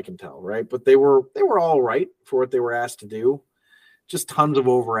far as I can tell, right? But they were all right for what they were asked to do. Just tons of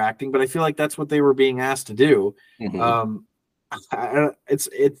overacting, but I feel like that's what they were being asked to do. I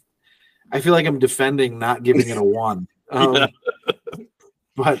feel like I'm defending not giving it a 1.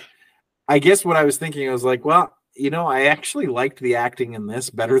 But I guess what I was thinking, I was like, well, I actually liked the acting in this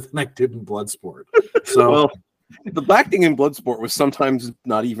better than I did in Bloodsport. So the acting in Bloodsport was sometimes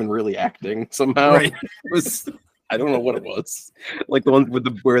not even really acting somehow. Right. It was, I don't know what it was. Like the one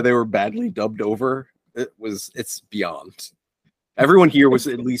where they were badly dubbed over. It's beyond. Everyone here was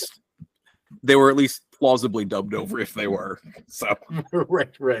at least plausibly dubbed over if they were. So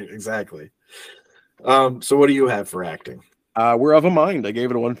right, exactly. So what do you have for acting? We're of a mind. I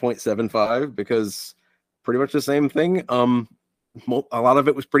gave it a 1.75 because pretty much the same thing. A lot of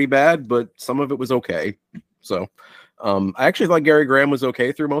it was pretty bad, but some of it was okay. So I actually thought Gary Graham was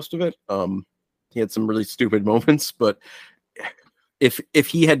okay through most of it. He had some really stupid moments, but if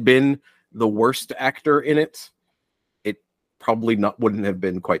he had been the worst actor in it, it probably wouldn't have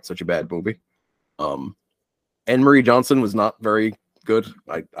been quite such a bad movie. Anne Marie Johnson was not very good.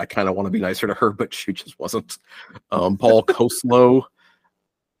 I kind of want to be nicer to her, but she just wasn't. Paul Koslo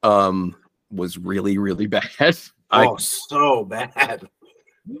was really, really bad. So bad.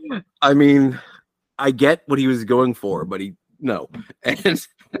 I mean, I get what he was going for, but no.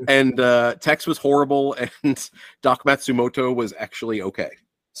 And Tex was horrible, and Doc Matsumoto was actually okay.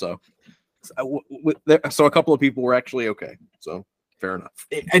 So a couple of people were actually okay. So fair enough.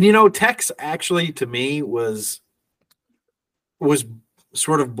 And Tex actually to me was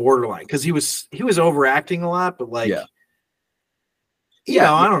sort of borderline because he was overacting a lot, but I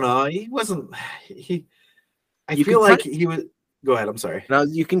don't know. He wasn't. I feel like he was. Go ahead. I'm sorry. Now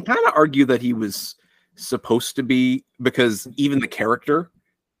you can kind of argue that he was supposed to be, because even the character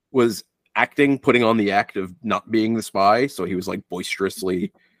was putting on the act of not being the spy, so he was like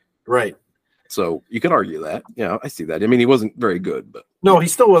boisterously right. So you can argue that. Yeah, I see that. I mean, he wasn't very good, but no, he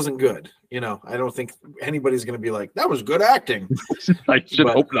still wasn't good. I don't think anybody's going to be like, that was good acting. I should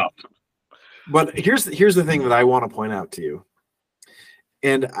hope not. But here's the thing that I want to point out to you,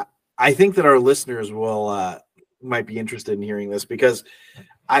 and I think that our listeners will might be interested in hearing this, because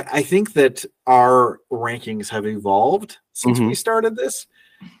I think that our rankings have evolved since we started this,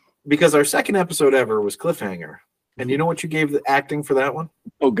 because our second episode ever was Cliffhanger. And you know what you gave the acting for that one?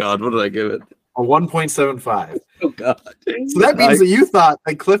 Oh God, what did I give it? A 1.75. Oh God. So that means that you thought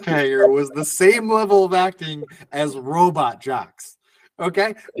that Cliffhanger was the same level of acting as Robot Jocks.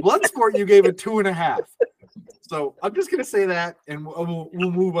 Okay? Bloodsport, you gave it 2.5. So I'm just going to say that, and we'll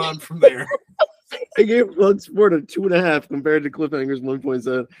move on from there. I gave Bloodsport a 2.5 compared to Cliffhanger's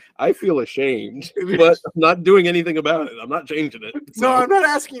 1.7. I feel ashamed, but I'm not doing anything about it. I'm not changing it. So. No, I'm not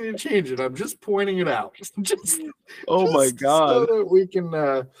asking you to change it. I'm just pointing it out. My God. So that we can.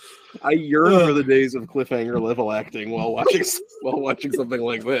 I yearn for the days of Cliffhanger level acting while watching something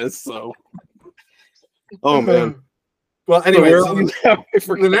like this. So. Oh man. Well, anyway, so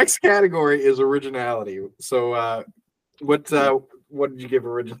the next category is originality. So, what did you give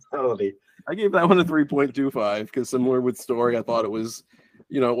originality? I gave that one a 3.25 because, similar with story, I thought it was,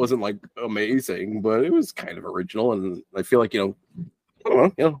 it wasn't like amazing, but it was kind of original, and I feel like, I don't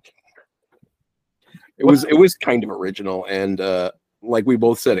know, it was kind of original, and like we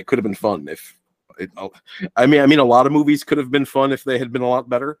both said, it could have been fun if. I mean, a lot of movies could have been fun if they had been a lot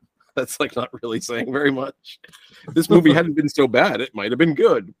better. That's like not really saying very much. This movie hadn't been so bad; it might have been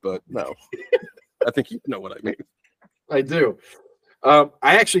good, but no. I think you know what I mean. I do. I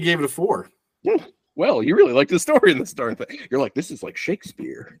actually gave it a 4. Well, you really like the story in this darn thing. You're like, this is like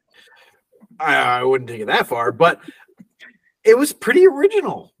Shakespeare. I wouldn't take it that far, but it was pretty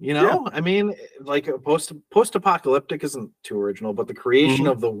original. Yeah. I mean, like a post-apocalyptic isn't too original, but the creation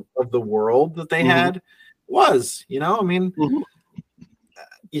of the world that they had was. I mean,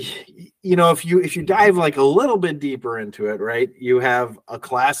 if you dive like a little bit deeper into it, right? You have a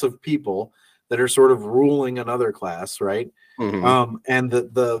class of people that are sort of ruling another class, right? And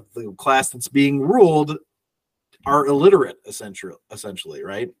the class that's being ruled are illiterate, essentially,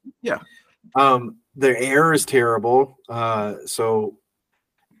 right? Yeah. Their air is terrible. So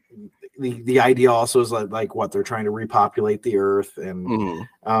the idea also is like what they're trying to repopulate the earth, and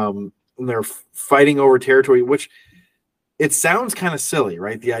they're fighting over territory, which it sounds kind of silly,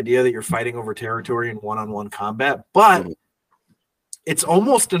 right? The idea that you're fighting over territory in one-on-one combat, but it's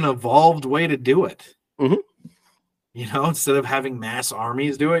almost an evolved way to do it. Instead of having mass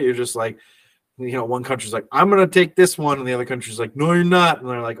armies do it, you're just like, one country's like, I'm going to take this one. And the other country's like, no, you're not. And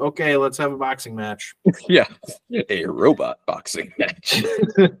they're like, okay, let's have a boxing match. Yeah. A robot boxing match.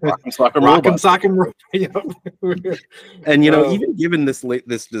 Rock and sock and robot. And, even given this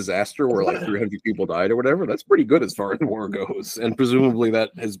disaster where like 300 people died or whatever, that's pretty good as far as war goes. And presumably that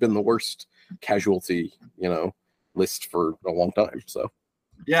has been the worst casualty, list for a long time. So,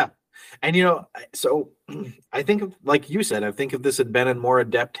 yeah. And, so I think, like you said, I think if this had been in more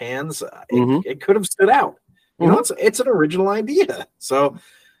adept hands, it could have stood out. It's an original idea. So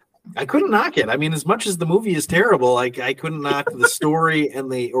I couldn't knock it. I mean, as much as the movie is terrible, like I couldn't knock the story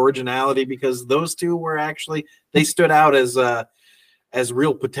and the originality, because those two were actually, they stood out as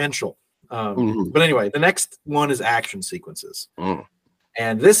real potential. But anyway, the next one is action sequences.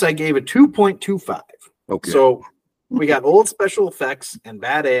 And this I gave a 2.25. Okay. So we got old special effects and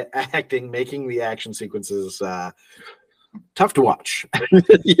bad acting making the action sequences tough to watch.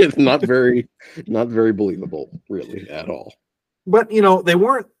 It's not very believable, really, at all. But they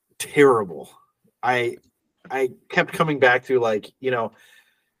weren't terrible. I kept coming back to like,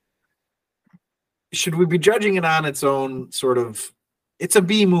 should we be judging it on its own sort of? It's a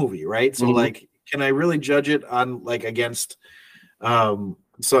B movie, right? So like, can I really judge it on like against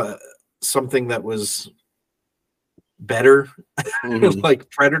something that was better, like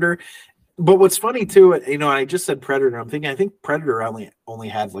Predator? But what's funny too, I just said Predator. I'm thinking, I think Predator only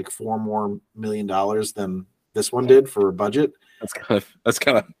had like $4 more million than this one did for a budget. That's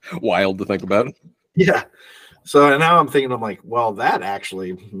kind of wild to think about. Yeah. So now I'm thinking, I'm like, well, that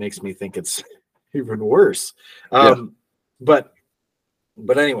actually makes me think it's even worse. But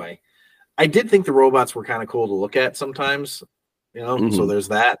anyway, I did think the robots were kind of cool to look at sometimes, so there's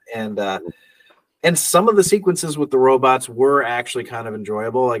that. And some of the sequences with the robots were actually kind of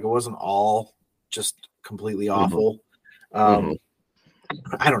enjoyable. Like it wasn't all just completely awful. I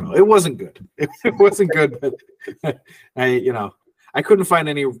don't know. It wasn't good. It wasn't good, but I couldn't find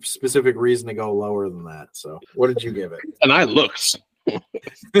any specific reason to go lower than that. So what did you give it? And I looked. What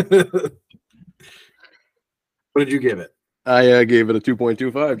did you give it? I gave it a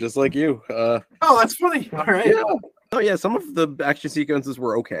 2.25, just like you. Oh, that's funny. All right. Yeah. Oh yeah, some of the action sequences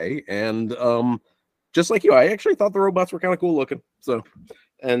were okay, and just like you, I actually thought the robots were kind of cool looking. So,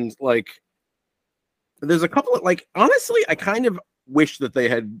 and like, there's a couple of like honestly, I kind of wish that they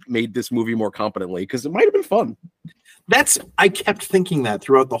had made this movie more competently because it might have been fun. I kept thinking that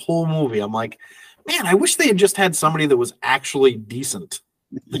throughout the whole movie. I'm like, man, I wish they had just had somebody that was actually decent.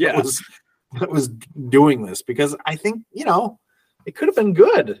 Yeah. That was doing this, because I think, it could have been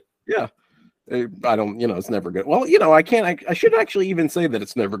good. Yeah. I don't, it's never good. Well, I should actually even say that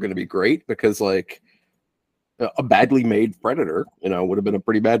it's never going to be great because like a badly made Predator, would have been a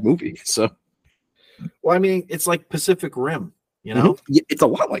pretty bad movie. So, well, I mean, it's like Pacific Rim, Yeah, it's a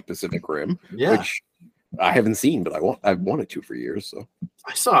lot like Pacific Rim, Yeah. which I haven't seen, but I've wanted to for years. So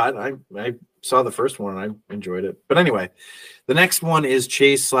I saw it. I saw the first one and I enjoyed it. But anyway, the next one is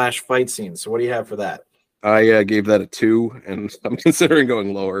chase/fight scenes. So what do you have for that? I gave that a 2, and I'm considering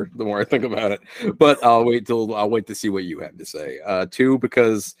going lower the more I think about it. But I'll wait to see what you have to say. 2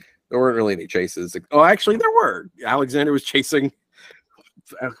 because there weren't really any chases. Oh, actually, there were. Alexander was chasing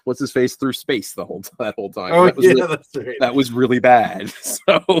what's his face through space that whole time. Oh, that's right. That was really bad.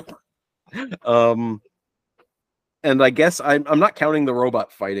 So, and I guess I'm not counting the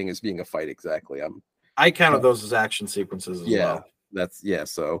robot fighting as being a fight exactly. I counted those as action sequences as well.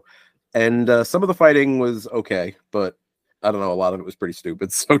 So, and some of the fighting was okay, but I don't know. A lot of it was pretty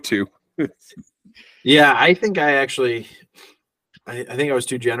stupid. So too. Yeah, I think I think I was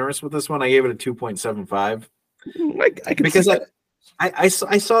too generous with this one. I gave it a 2.75. I can because see that. I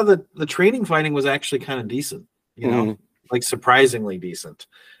saw that the training fighting was actually kind of decent, like surprisingly decent.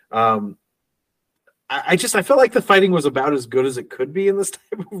 I felt like the fighting was about as good as it could be in this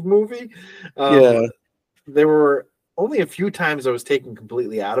type of movie. There were only a few times I was taken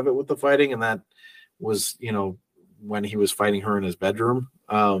completely out of it with the fighting, and that was, when he was fighting her in his bedroom.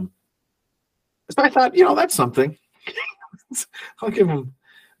 So I thought, that's something. I'll give him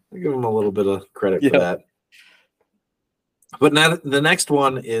a little bit of credit for that. But now the next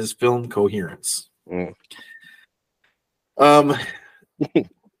one is film coherence.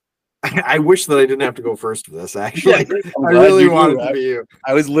 I wish that I didn't have to go first for this. Actually, I really wanted to be you.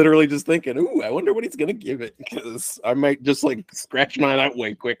 I was literally just thinking, "Ooh, I wonder what he's gonna give it," because I might just like scratch mine out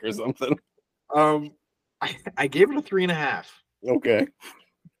way quick or something. I gave it a 3.5. Okay,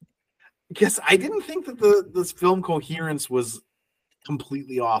 because I didn't think that this film coherence was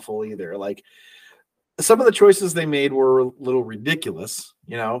completely awful either. Like some of the choices they made were a little ridiculous.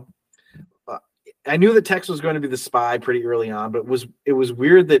 I knew that Tex was going to be the spy pretty early on, but it was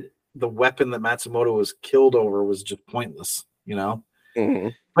weird that the weapon that Matsumoto was killed over was just pointless,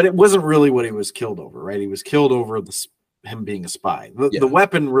 But it wasn't really what he was killed over, right? He was killed over him being a spy. The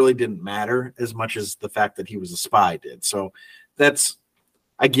weapon really didn't matter as much as the fact that he was a spy did. So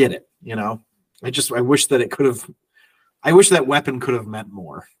I get it, I wish that I wish that weapon could have meant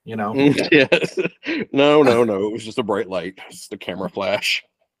more, Yes. No. It was just a bright light, just a camera flash.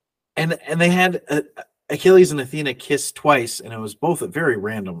 And they had Achilles and Athena kiss twice, and it was both at very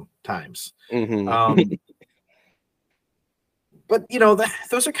random times. But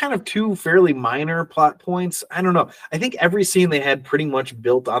those are kind of two fairly minor plot points. I don't know. I think every scene they had pretty much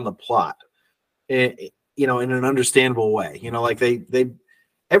built on the plot, in an understandable way. Like they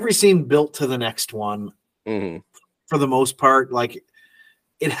every scene built to the next one for the most part. Like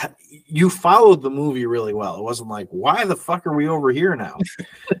you followed the movie really well. It wasn't like, why the fuck are we over here now?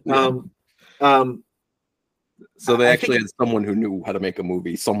 So they actually had someone who knew how to make a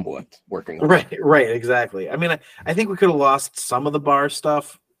movie somewhat working on it. Right, exactly. I mean, I think we could have lost some of the bar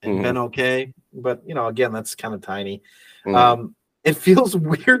stuff and been okay, but again, that's kind of tiny. It feels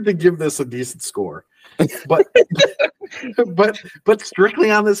weird to give this a decent score, but but strictly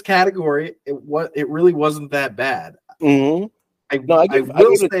on this category, it really wasn't that bad. I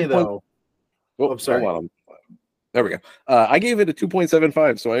will say though. I'm sorry. There we go. I gave it a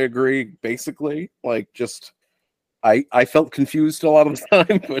 2.75, so I agree. Basically, like just I felt confused a lot of the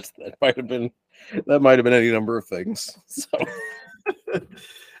time, but that might have been any number of things. So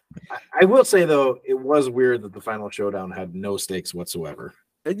I will say though, it was weird that the final showdown had no stakes whatsoever.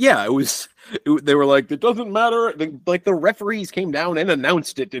 Yeah, it was. They were like, it doesn't matter. Like the referees came down and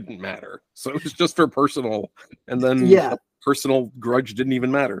announced it didn't matter, so it was just for personal, and then the personal grudge didn't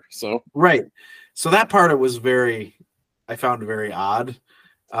even matter. So right. So that part I found very odd.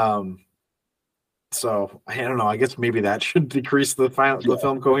 So I don't know. I guess maybe that should decrease the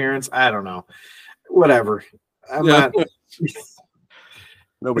film coherence. I don't know. Whatever. I'm not.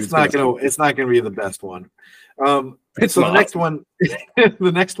 It's not gonna be the best one. The next one,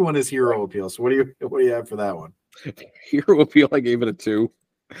 the next one is Hero Appeal. So what do you have for that one? Hero Appeal, I gave it a 2.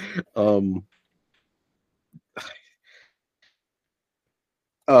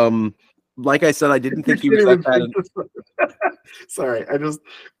 like I said, I didn't think he was that bad. Sorry, I just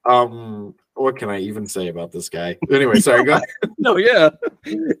what can I even say about this guy? Anyway, sorry, go ahead. No, yeah.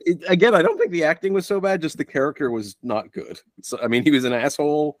 Again, I don't think the acting was so bad, just the character was not good. So I mean, he was an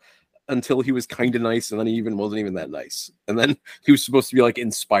asshole until he was kind of nice, and then he even wasn't even that nice. And then he was supposed to be like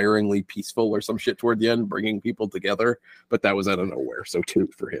inspiringly peaceful or some shit toward the end, bringing people together, but that was out of nowhere. So 2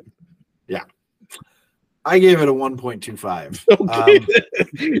 for him. Yeah. I gave it a 1.25. Okay.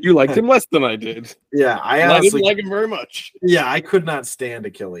 You liked him less than I did. Yeah, I I honestly didn't like him very much. Yeah, I could not stand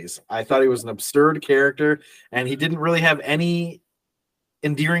Achilles. I thought he was an absurd character, and he didn't really have any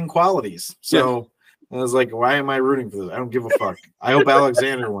endearing qualities. So I was like, why am I rooting for this? I don't give a fuck. I hope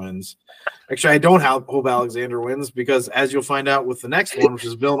Alexander wins. Actually, I don't hope Alexander wins because, as you'll find out with the next one, which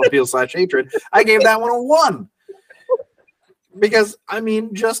is Villain Appeal / Hatred, I gave that one a 1. Because, I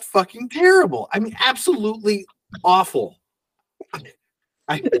mean, just fucking terrible. I mean, absolutely awful.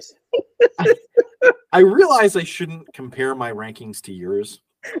 I realize I shouldn't compare my rankings to yours,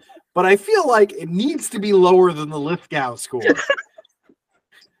 but I feel like it needs to be lower than the Lithgow score.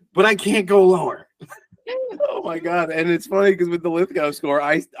 But I can't go lower. Oh my god! And it's funny because with the Lithgow score,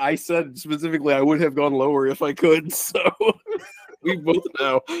 I said specifically I would have gone lower if I could. So we both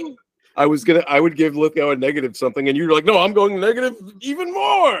know. I would give Lithgow a negative something, and you're like, no, I'm going negative even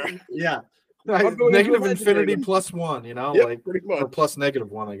more. Yeah. Negative infinity +1, you know, yeah, like pretty much. or plus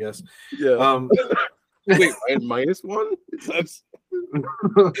 -1, I guess. Yeah. Wait, I had -1? That's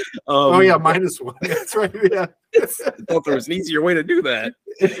oh yeah, -1. That's right. Yeah. I thought there was an easier way to do that.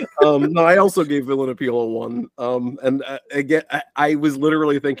 No, I also gave Villain Appeal a 1. And again, I was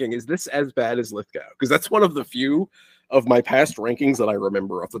literally thinking, is this as bad as Lithgow? Because that's one of the few of my past rankings that I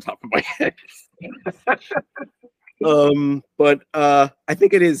remember off the top of my head. But I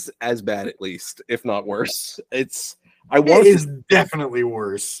think it is as bad, at least, if not worse. It is definitely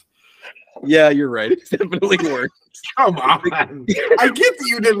worse. Yeah, you're right. It's definitely worse. Come on. I get that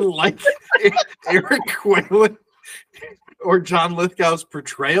you didn't like Eric Quaylen or John Lithgow's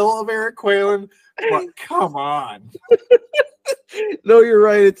portrayal of Eric Quaylen, but come on. No, you're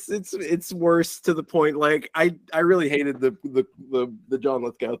right. It's worse to the point. Like I really hated the John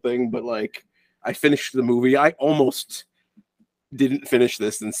Lithgow thing, but like I finished the movie. I almost didn't finish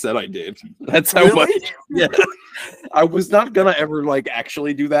this and said I did. That's how much. Yeah, I was not gonna ever like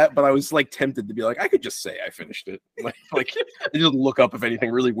actually do that, but I was like tempted to be like, I could just say I finished it. Like just look up if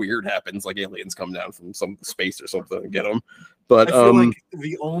anything really weird happens, like aliens come down from some space or something and get them. But I feel like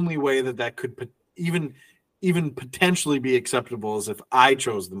the only way that could even potentially be acceptable is if I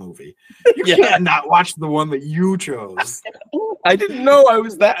chose the movie. You can't not watch the one that you chose. I didn't know I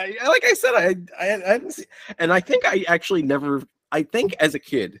was that. Like I said, I hadn't seen, and I think I actually never. I think as a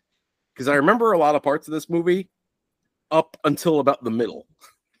kid, because I remember a lot of parts of this movie up until about the middle,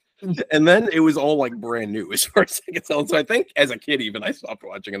 and then it was all like brand new as far as I can tell. So I think as a kid, even I stopped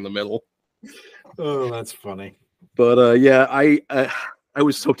watching in the middle. Oh, that's funny. But yeah, I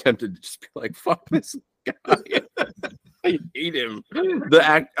was so tempted to just be like, "Fuck this guy." I hate him. The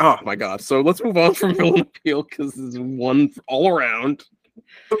act. Oh my god. So let's move on from Villain Appeal because this is one all around.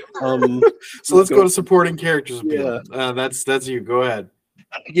 So let's go to supporting characters appeal. Yeah. That's you. Go ahead.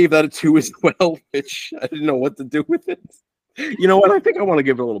 I gave that a 2 as well, which I didn't know what to do with it. You know what? I think I want to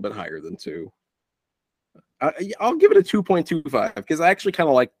give it a little bit higher than 2. I'll give it a 2.25 because I actually kind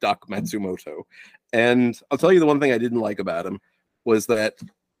of like Doc Matsumoto. And I'll tell you the one thing I didn't like about him was that,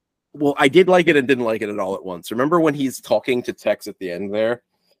 well, I did like it and didn't like it at all at once. Remember when he's talking to Tex at the end there?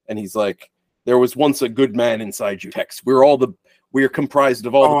 And he's like, there was once a good man inside you, Tex. We're comprised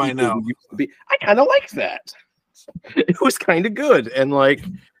of all the people who used to be. I kind of liked that. It was kind of good. And like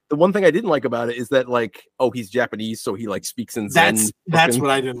the one thing I didn't like about it is that like, oh, he's Japanese, so he like speaks in Zen. That's what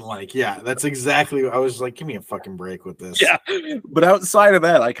I didn't like. Yeah, that's exactly what I was like, give me a fucking break with this. Yeah. But outside of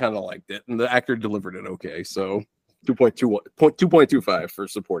that, I kind of liked it. And the actor delivered it okay. So 2.25 for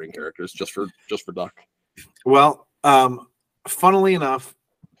supporting characters, just for Doc. Well, funnily enough,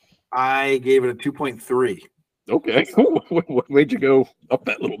 I gave it a 2.3. Okay. What made you go up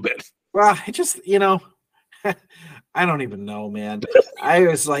that little bit? Well, I just, I don't even know, man. I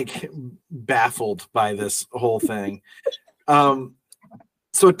was like baffled by this whole thing.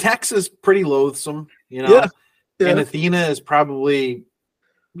 So Tex is pretty loathsome, Yeah. And Athena is probably,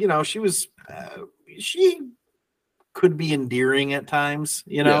 she could be endearing at times,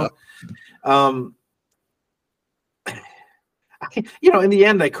 Yeah. In the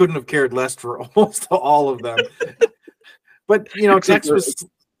end, I couldn't have cared less for almost all of them. But Tex was.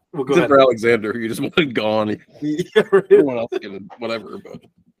 Well, go ahead. For Alexander, you just wanted gone. Yeah, right. Everyone else getting whatever,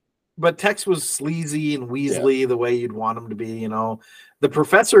 but Tex was sleazy and weaselly the way you'd want him to be. The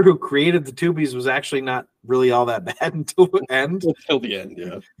professor who created the Tubies was actually not really all that bad until the end. Until the end,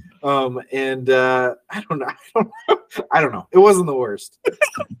 yeah. And I don't know. It wasn't the worst.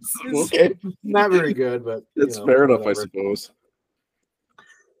 Okay, Not very good, but it's fair enough, whatever. I suppose.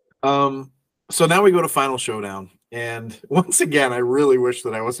 So now we go to Final Showdown, and once again, I really wish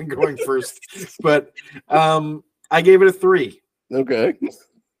that I wasn't going first, but I gave it a 3. Okay.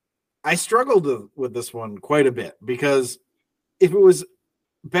 I struggled with this one quite a bit because if it was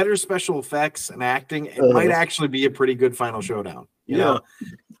better special effects and acting, it might actually be a pretty good Final Showdown. You know,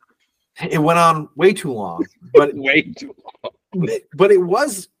 it went on way too long, but Way too long. but it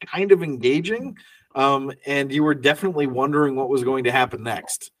was kind of engaging, and you were definitely wondering what was going to happen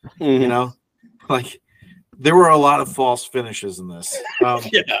next. You know, like there were a lot of false finishes in this.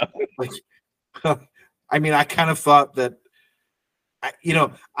 Yeah. Like, I mean, I kind of thought that,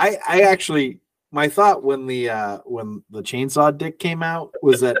 I actually, my thought when the chainsaw dick came out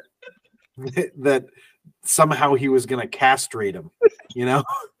was that that somehow he was going to castrate him,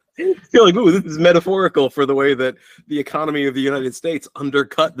 I feel like, ooh, this is metaphorical for the way that the economy of the United States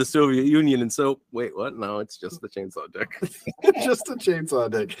undercut the Soviet Union. And so, wait, what? No, it's just the chainsaw dick. Just a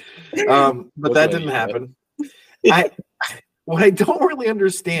chainsaw dick. But that didn't happen. What I don't really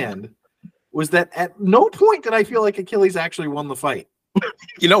understand was that at no point did I feel like Achilles actually won the fight.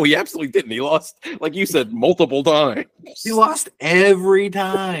 He absolutely didn't. He lost, like you said, multiple times. He lost every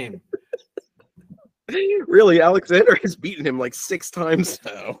time. Really, Alexander has beaten him like 6 times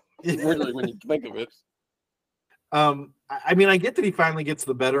now. Really, when you think of it. I mean, I get that he finally gets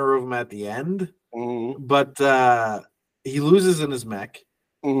the better of him at the end, Mm-hmm. but he loses in his mech.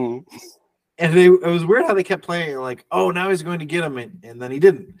 Mm-hmm. And it was weird how they kept playing it like, oh, now he's going to get him, and then he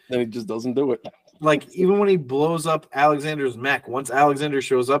didn't. Then he just doesn't do it. Like, even when he blows up Alexander's mech, once Alexander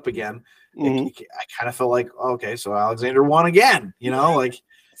shows up again, Mhm. I kind of felt like, okay, so Alexander won again. Like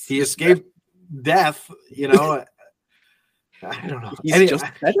he escaped death. I don't know. He's just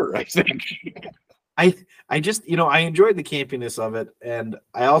better, I think. I just, I enjoyed the campiness of it, and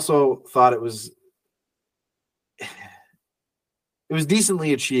I also thought it was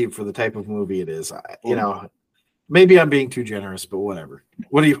decently achieved for the type of movie it is. Maybe I'm being too generous, but whatever.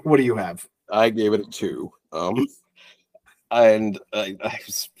 What do you have? I gave it a 2. And I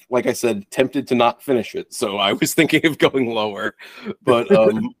was, like I said, tempted to not finish it, so I was thinking of going lower, but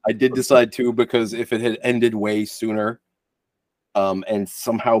I did decide to, because if it had ended way sooner, and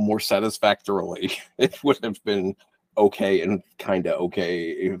somehow more satisfactorily, it would have been okay and kind of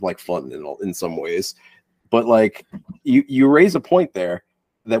okay, like fun in some ways. But like you raise a point there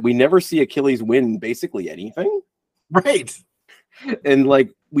that we never see Achilles win basically anything, Right. and like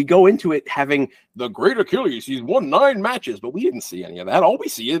we go into it having the great Achilles, he's won 9 matches, but we didn't see any of that. All we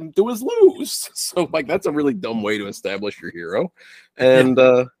see him do is lose. So like that's a really dumb way to establish your hero. And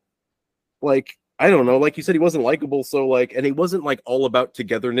like I don't know, like you said, he wasn't likable, so like, and he wasn't like all about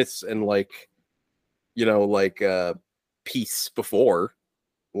togetherness and like peace before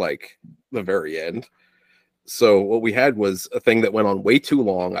like the very end. So what we had was a thing that went on way too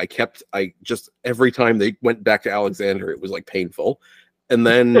long. I just every time they went back to Alexander, it was like painful. And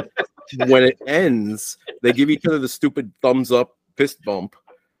then when it ends, they give each other the stupid thumbs up fist bump.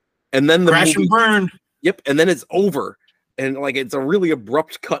 And then the Crash movie, and burn. Yep, and then it's over. And like it's a really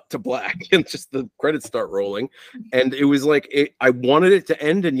abrupt cut to black, and just the credits start rolling. And it was like I wanted it to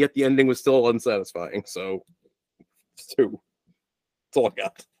end, and yet the ending was still unsatisfying. So it's 2. That's all I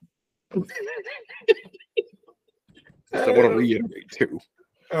got. I want to reiterate 2.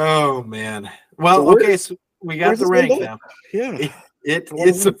 Oh man. Well, So okay, so we got where's the this rank going? now. Yeah. It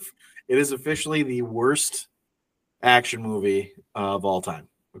is officially the worst action movie of all time,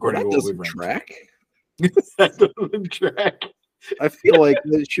 according That to what we've doesn't ranked. track. That doesn't track. I feel like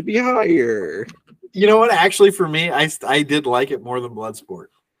it should be higher. You know what? Actually, for me, I did like it more than Bloodsport.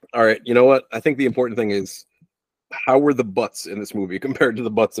 All right. You know what? I think the important thing is how were the butts in this movie compared to the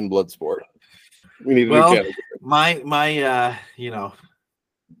butts in Bloodsport? We need a new category.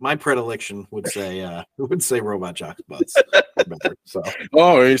 My predilection would say Robot Jock's butts. Better, so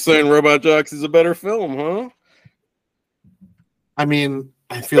Oh, you're saying Robot Jocks is a better film, huh? I mean,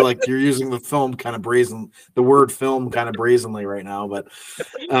 I feel like you're using the word film kind of brazenly right now, but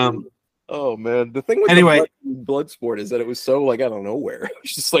Oh man, the thing with Anyway. the butt in Bloodsport is that it was so like out of nowhere.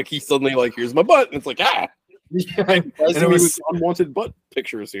 It's just like he suddenly like, here's my butt, and it's like yeah, and it was unwanted butt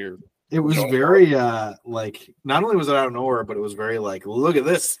pictures here. very like not only was it out of nowhere, but it was very like, look at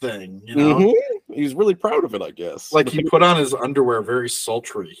this thing, Mhm. He was really proud of it, I guess. Like he put on his underwear very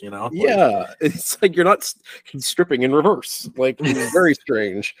sultry, you know? Like, yeah, it's like you're not he's stripping in reverse. Like it was very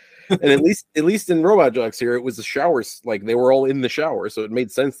strange. And at least in Robot Jocks here, it was the showers. Like they were all in the shower, so it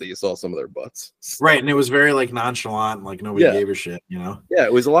made sense that you saw some of their butts. right, and it was very like nonchalant, like nobody Yeah. gave a shit, you know? Yeah,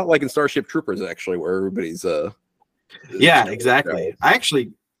 it was a lot like in Starship Troopers, actually, where everybody's Yeah, exactly. I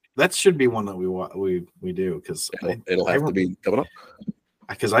actually that should be one that we do because it'll have to be coming up.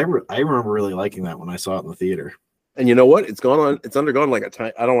 because I remember really liking that when I saw it in the theater. And you know what? It's undergone like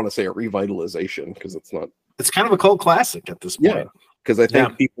I don't want to say a revitalization because it's not. It's kind of a cult classic at this point. Yeah, because I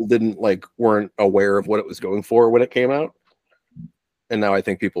think people weren't aware of what it was going for when it came out, and now I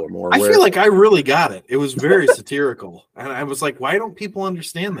think people are more aware. I feel like I really got it. It was very satirical, and I was like, why don't people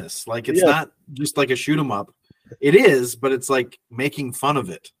understand this? Like, it's not just like a shoot 'em up. It is, but it's like making fun of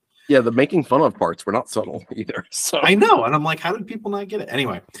it. Yeah, the making fun of parts were not subtle either. So I know, and I'm like, how did people not get it?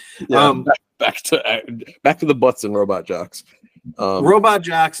 Anyway, back to the butts and Robot Jocks. Robot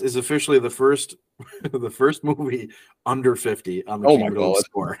Jocks is officially the first movie under 50 on the cumulative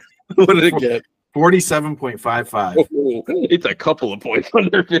score. What did it get? 47.55. It's a couple of points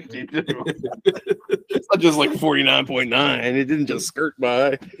under 50. It's not just like 49.9. It didn't just skirt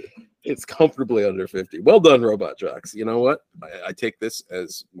by. It's comfortably under 50. Well done, Robot Jocks. You know what? I take this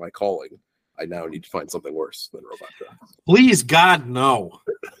as my calling. I now need to find something worse than Robot Jocks. Please, God, no.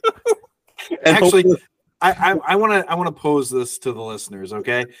 Actually, I want to pose this to the listeners,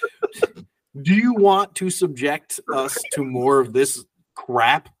 okay? Do you want to subject us to more of this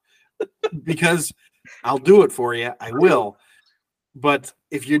crap? Because I'll do it for you. I will. But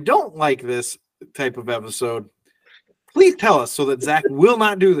if you don't like this type of episode, please tell us so that Zach will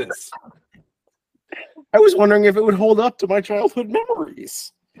not do this. I was wondering if it would hold up to my childhood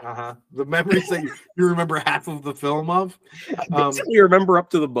memories. The memories that you remember half of the film of. You remember up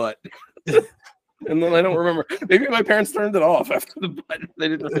to the butt. And then I don't remember. Maybe my parents turned it off after the butt. They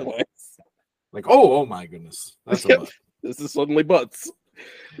didn't realize. Like, oh my goodness. That's a butt. This is suddenly butts.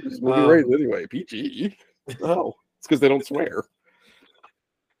 This movie raised anyway. PG. Oh, it's because they don't swear.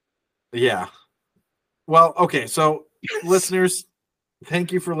 Yeah. Well, okay. So, listeners,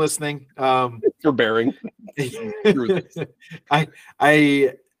 thank you for listening. For bearing. I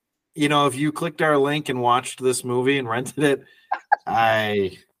if you clicked our link and watched this movie and rented it,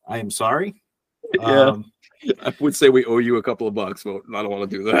 I am sorry. Yeah. I would say we owe you a couple of bucks, but I don't want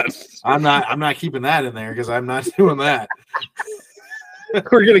to do that. I'm not keeping that in there because I'm not doing that.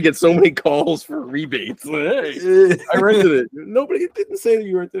 We're gonna get so many calls for rebates. Hey, I rented it. Nobody didn't say that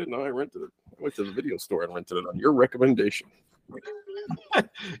you rented it. No, I rented it. I went to the video store and rented it on your recommendation.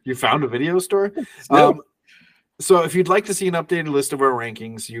 You found a video store? Yeah. So if you'd like to see an updated list of our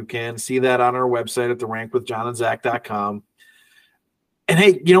rankings, you can see that on our website at therankwithjohnandzach.com. And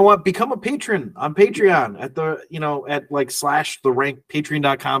hey, you know what? Become a patron on Patreon at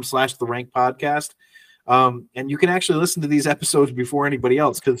patreon.com/therank podcast. And you can actually listen to these episodes before anybody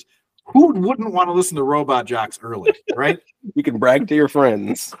else, because who wouldn't want to listen to Robot Jocks early, right? You can brag to your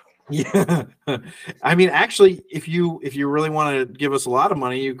friends. Yeah. I mean, actually, if you really want to give us a lot of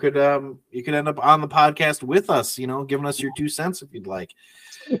money, you could end up on the podcast with us, giving us your 2 cents if you'd like.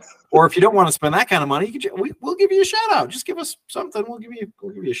 Or if you don't want to spend that kind of money, we'll give you a shout out. Just give us something. We'll give you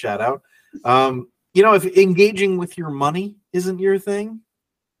a shout out. If engaging with your money isn't your thing,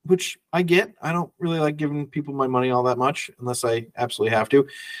 which I get, I don't really like giving people my money all that much unless I absolutely have to,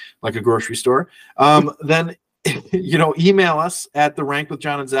 like a grocery store. Then, email us at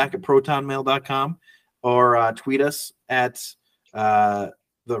therankwithjohnandzach@protonmail.com or tweet us at the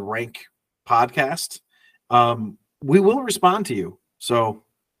Rank Podcast. We will respond to you. So,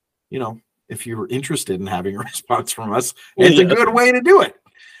 if you're interested in having a response from us, it's a good way to do it.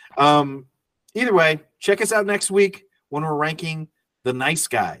 Either way, check us out next week when we're ranking The Nice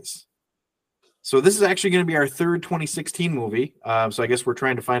Guys. So this is actually going to be our third 2016 movie. So I guess we're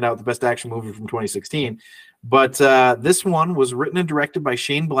trying to find out the best action movie from 2016. But this one was written and directed by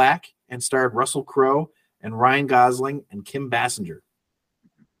Shane Black and starred Russell Crowe and Ryan Gosling and Kim Basinger.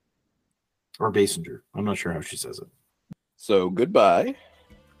 Or Basinger. I'm not sure how she says it. So goodbye.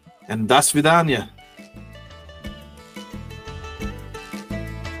 And das vidanya.